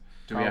class?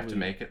 do we have to probably-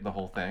 make it the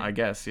whole thing? I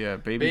guess, yeah.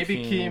 Baby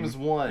Keem's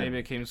one.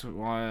 Baby Keem's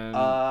one.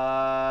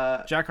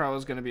 Jack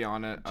Harlow's gonna be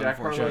on it. Jack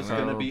Harlow's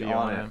unfortunately. gonna be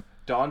on it.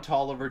 Don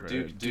Tolliver,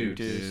 Duke Duke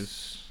Deuce.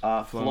 Deuce.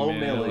 Flo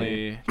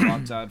Milli.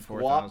 Guap Dad Guap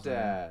 4000.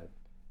 Dad.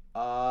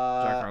 Jack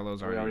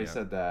Harlow's we already, already yeah.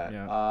 said that.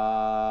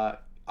 Yeah.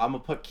 I'm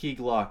gonna put Key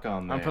Glock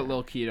on there. I'm put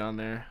Lil Keed on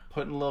there.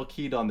 Putting Lil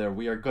Keed on there.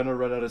 We are gonna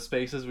run out of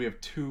spaces. We have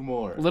 2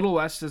 more. Little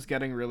West is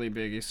getting really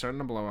big. He's starting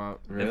to blow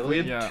out. Really? If we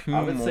had Yeah. 2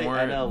 I would say more,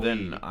 NLE.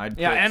 then I'd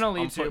Yeah, put,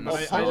 NLE I'm too, putting but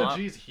Well, I Polo Snot.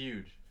 G's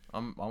huge. I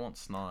want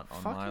Snot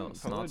on Fucking my Polo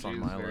Snot's G on is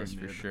my very list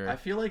for mid. sure. I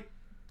feel like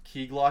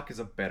Key Glock is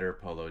a better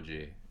Polo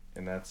G,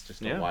 and that's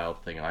just Yeah. a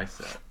wild thing I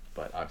said,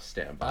 but I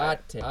stand by. Hot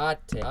it. take.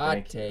 Hot take. Hot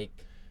Thank you. take.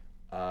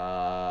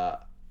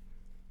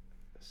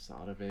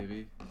 Soda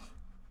Baby.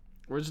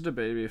 Where's the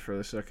baby for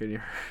the second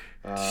year?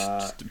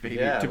 Just baby,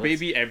 yeah, to let's-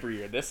 baby every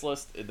year. This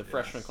list, the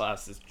freshman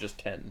class is just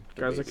 10.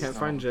 Guys, I can't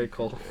find J.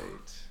 Cole.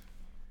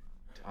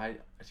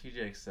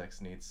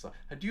 TJX6 needs.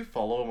 Do you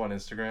follow him on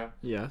Instagram?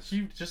 Yes.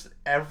 He just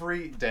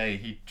every day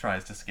he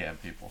tries to scam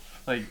people.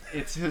 Like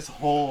it's his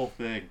whole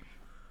thing.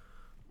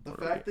 The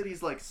fact that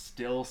he's like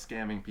still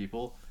scamming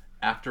people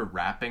after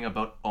rapping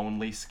about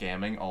only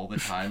scamming all the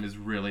time is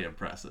really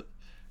impressive.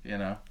 You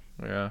know.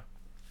 Yeah.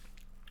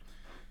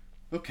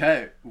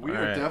 Okay, we are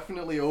Alright.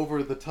 definitely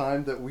over the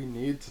time that we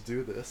need to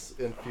do this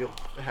and feel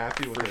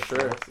happy with For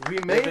ourselves. sure. We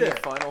made it.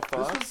 Final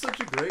This was such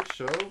a great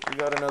show. You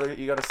got another?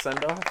 You got a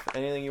send off?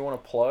 Anything you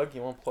want to plug?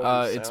 You want to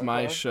plug? your It's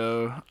my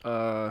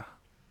SoundCloud?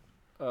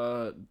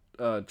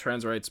 show.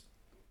 Trans rights.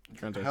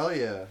 Hell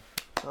yeah.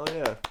 Hell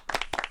yeah.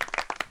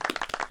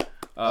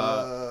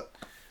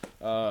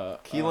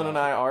 Keelan and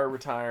I are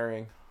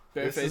retiring.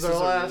 This is our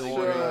last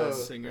show.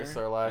 Singer. This is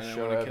our last and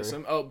show I want to ever. kiss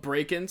him. Oh,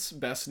 Breakins,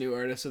 best new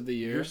artist of the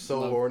year. You're so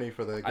Love- horny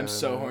for that guy. I'm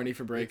so man. horny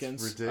for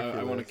Breakins. It's I want to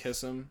ridiculous.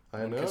 kiss him. I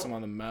wanna know. Kiss him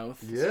on the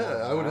mouth. Yeah,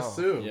 I would Wow.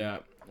 assume. Yeah.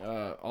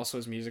 Also,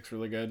 his music's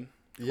really good.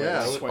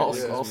 Yeah, Quite- quite-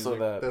 also- yeah. also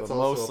that, That's but also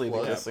a mostly the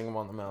plus. kissing him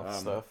on the mouth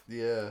stuff.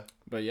 Yeah.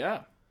 But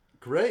yeah.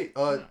 Great.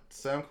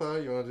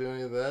 SoundCloud, you want to do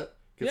any of that?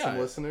 Get some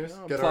listeners.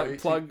 Yeah, Get our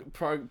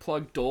 18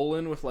 plug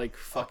Dolan with like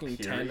fucking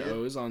 10 period?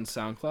 O's on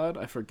SoundCloud.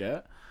 I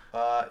forget.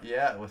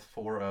 Yeah, with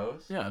 4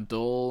 O's. Yeah,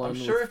 Dolan. I'm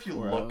sure with if you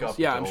 4 look O's. up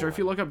Yeah, I'm sure if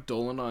you Dolan. look up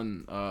Dolan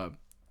on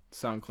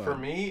SoundCloud. For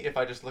me, if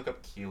I just look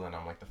up Keelan,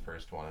 I'm like the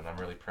first one, and I'm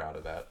really proud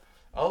of that.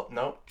 Oh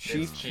no,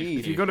 Chief it's Keef.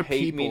 If you go to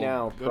Hate me people,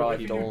 now, go to prod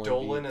If you do Dolan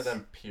Dolan beats. and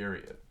then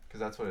period, because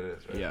that's what it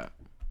is, right? Yeah.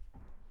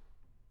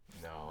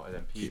 No, and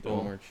then People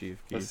people. more Chief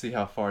Let's Keef. see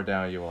how far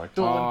down you are.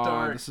 Dolan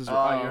Dark. this is-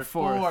 you're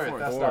fourth.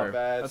 That's Fourth. not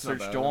bad. That's not Search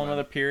bad, Dolan not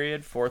with a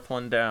period, 4th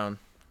one down.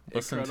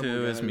 Listen Incredible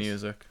to his guys.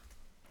 music.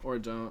 Or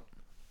don't.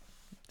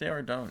 They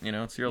or don't,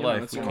 it's your Yeah, life.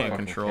 that's We your can't life.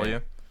 control Okay.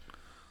 you.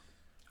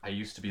 I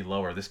used to be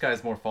lower. This guy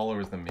has more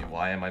followers than me.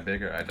 Why am I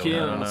bigger? I don't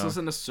Keelan, know. let's know.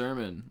 listen to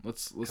Sermon.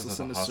 Let's 'Cause of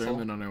listen the to hustle?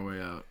 Sermon on our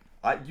way out.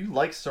 You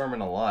like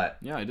Sermon a lot.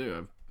 Yeah, I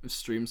do. I've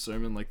streamed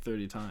Sermon like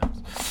 30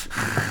 times.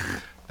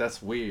 That's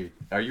weird.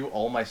 Are you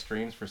all my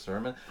streams for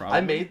sermon? Probably.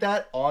 I made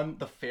that on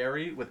the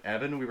ferry with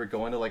Evan. We were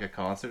going to like a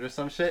concert or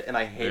some shit, and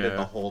I hated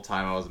the whole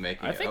time I was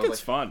making it. I think was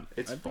it's fun.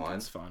 It's fun.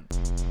 It's fun.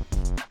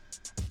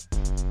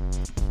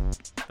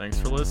 Thanks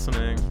for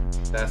listening.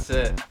 That's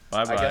it.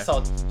 Bye-bye. I guess I'll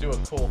do a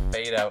cool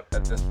fade out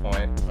at this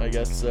point. I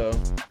guess so.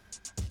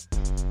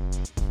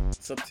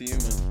 It's up to you,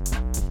 man.